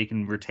left. They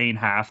can retain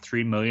half,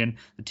 $3 million.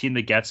 The team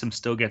that gets him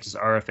still gets his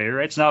RFA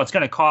rights. Now it's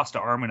going to cost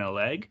an arm and a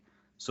leg.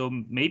 So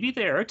maybe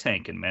they are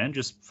tanking, man.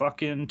 Just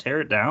fucking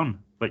tear it down.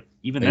 But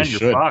even then,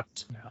 you're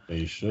fucked.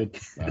 They should.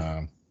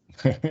 So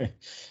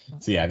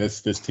yeah,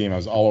 this team, I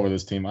was all over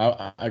this team.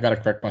 I got to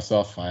correct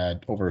myself. I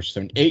had over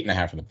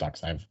 78.5 for the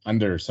Ducks. I have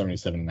under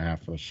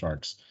 77.5 for the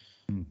Sharks.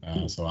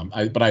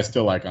 But I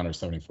still like under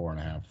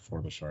 74.5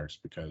 for the Sharks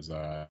because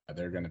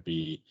they're going to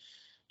be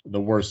the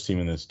worst team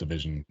in this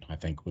division, I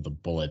think, with a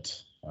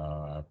bullet,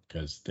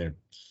 because they're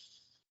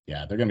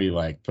going to be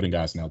like putting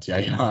guys in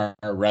LTIR,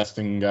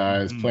 resting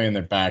guys, playing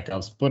their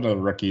backups, putting the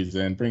rookies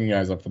in, bringing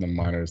guys up for the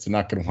minors. They're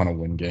not going to want to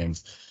win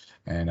games,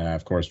 and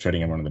of course,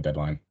 trading everyone on the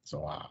deadline.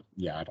 So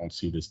I don't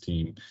see this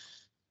team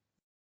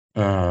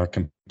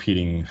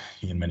competing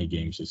in many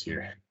games this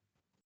year.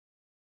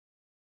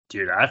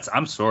 Dude,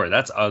 I'm sorry.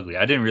 That's ugly.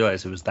 I didn't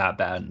realize it was that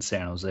bad in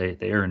San Jose.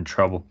 They are in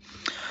trouble.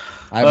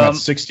 I'm at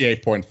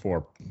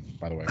 68.4,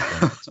 by the way.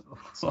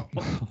 Oh,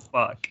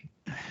 fuck.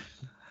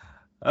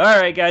 All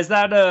right, guys.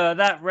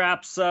 That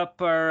wraps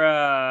up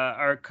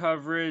our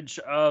coverage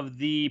of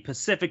the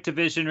Pacific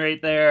Division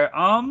right there.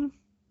 Kind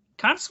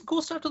of some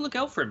cool stuff to look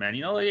out for, man.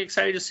 You know, like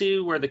excited to see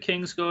where the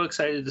Kings go.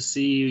 Excited to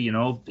see, you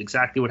know,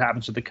 exactly what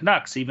happens with the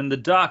Canucks, even the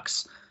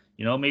Ducks.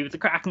 You know, maybe the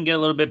Kraken get a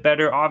little bit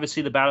better.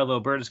 Obviously, the Battle of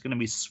Alberta is going to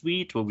be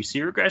sweet. Will we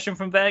see regression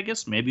from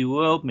Vegas? Maybe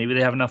we'll. Maybe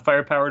they have enough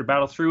firepower to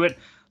battle through it.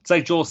 It's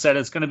like Joel said,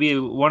 it's going to be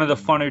one of the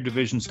funner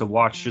divisions to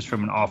watch just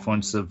from an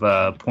offensive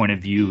point of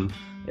view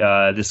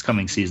this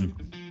coming season.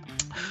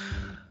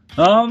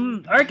 All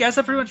right, guys,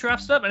 that pretty much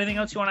wraps it up. Anything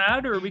else you want to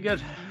add, or are we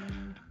good?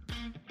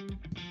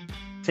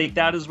 Take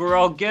that as we're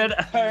all good.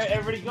 All right,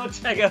 everybody, go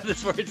check out the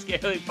Sports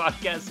Gambling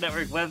Podcast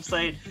Network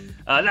website.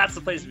 That's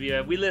the place to be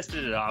at. We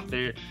listed it off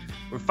there.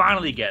 We're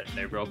finally getting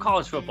there, bro.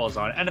 College football's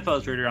on.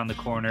 NFL's right around the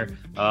corner.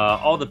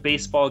 All the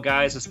baseball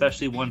guys,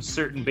 especially one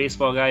certain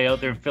baseball guy out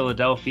there in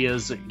Philadelphia,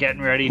 is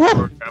getting ready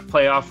for a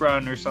playoff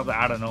run or something.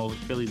 I don't know.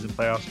 Phillies in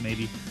playoffs,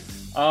 maybe.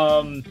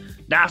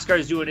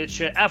 NASCAR's doing its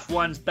shit.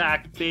 F1's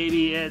back,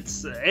 baby.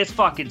 It's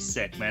fucking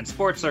sick, man.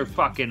 Sports are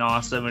fucking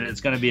awesome, and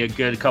it's going to be a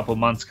good couple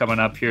months coming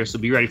up here, so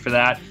be ready for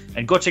that.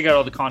 And go check out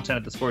all the content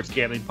at the Sports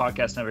Gambling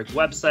Podcast Network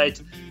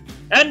website.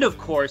 And, of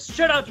course,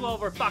 shout out to all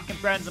of our fucking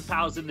friends and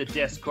pals in the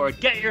Discord.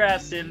 Get your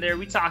ass in there.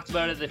 We talked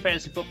about it. The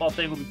fantasy football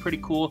thing will be pretty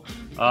cool.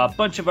 A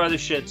bunch of other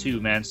shit,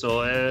 too, man.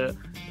 So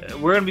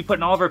we're going to be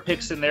putting all of our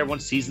picks in there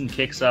once season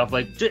kicks off.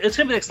 Like, it's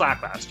going to be like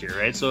Slack last year,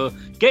 right? So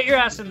get your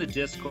ass in the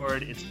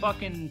Discord. It's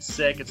fucking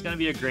sick. It's going to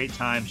be a great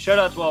time. Shout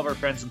out to all of our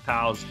friends and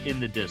pals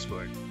in the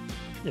Discord.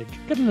 Yeah,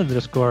 get into the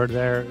Discord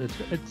there.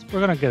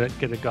 We're going to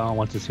get it going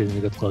once the season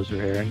gets closer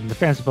here. And the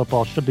fantasy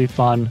football should be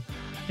fun.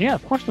 Yeah,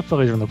 of course the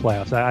Phillies are in the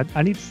playoffs.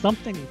 I need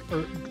something,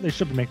 or they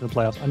should be making the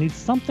playoffs. I need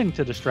something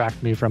to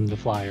distract me from the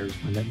Flyers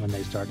when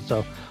they start.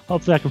 So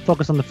hopefully I can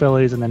focus on the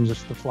Phillies, and then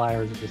just the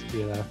Flyers will just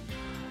be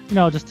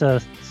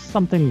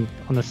something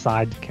on the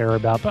side to care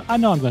about. But I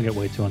know I'm going to get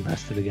way too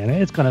invested again.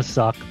 It's going to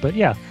suck. But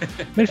yeah,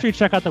 make sure you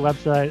check out the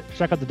website,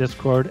 check out the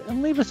Discord,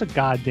 and leave us a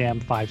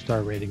goddamn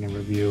 5-star rating and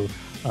review.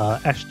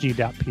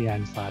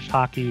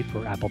 sg.pn/hockey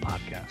for Apple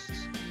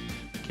Podcasts.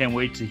 Can't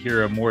wait to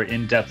hear a more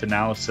in-depth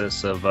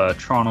analysis of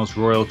Toronto's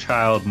royal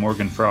child,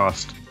 Morgan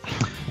Frost.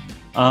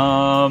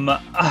 All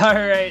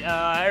right,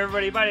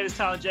 everybody, my name is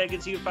Talon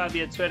Jenkins. You can find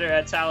me on Twitter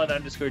at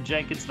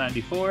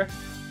Talon_Jenkins94.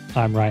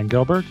 I'm Ryan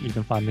Gilbert. You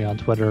can find me on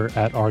Twitter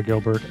at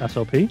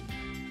rgilbertsop.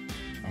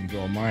 I'm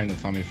Joel Mine. You'll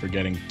find me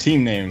forgetting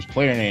team names,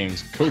 player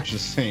names,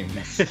 coaches'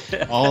 names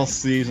all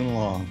season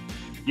long.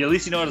 Yeah, at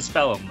least you know how to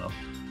spell them, though.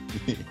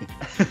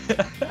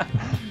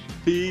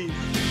 Peace.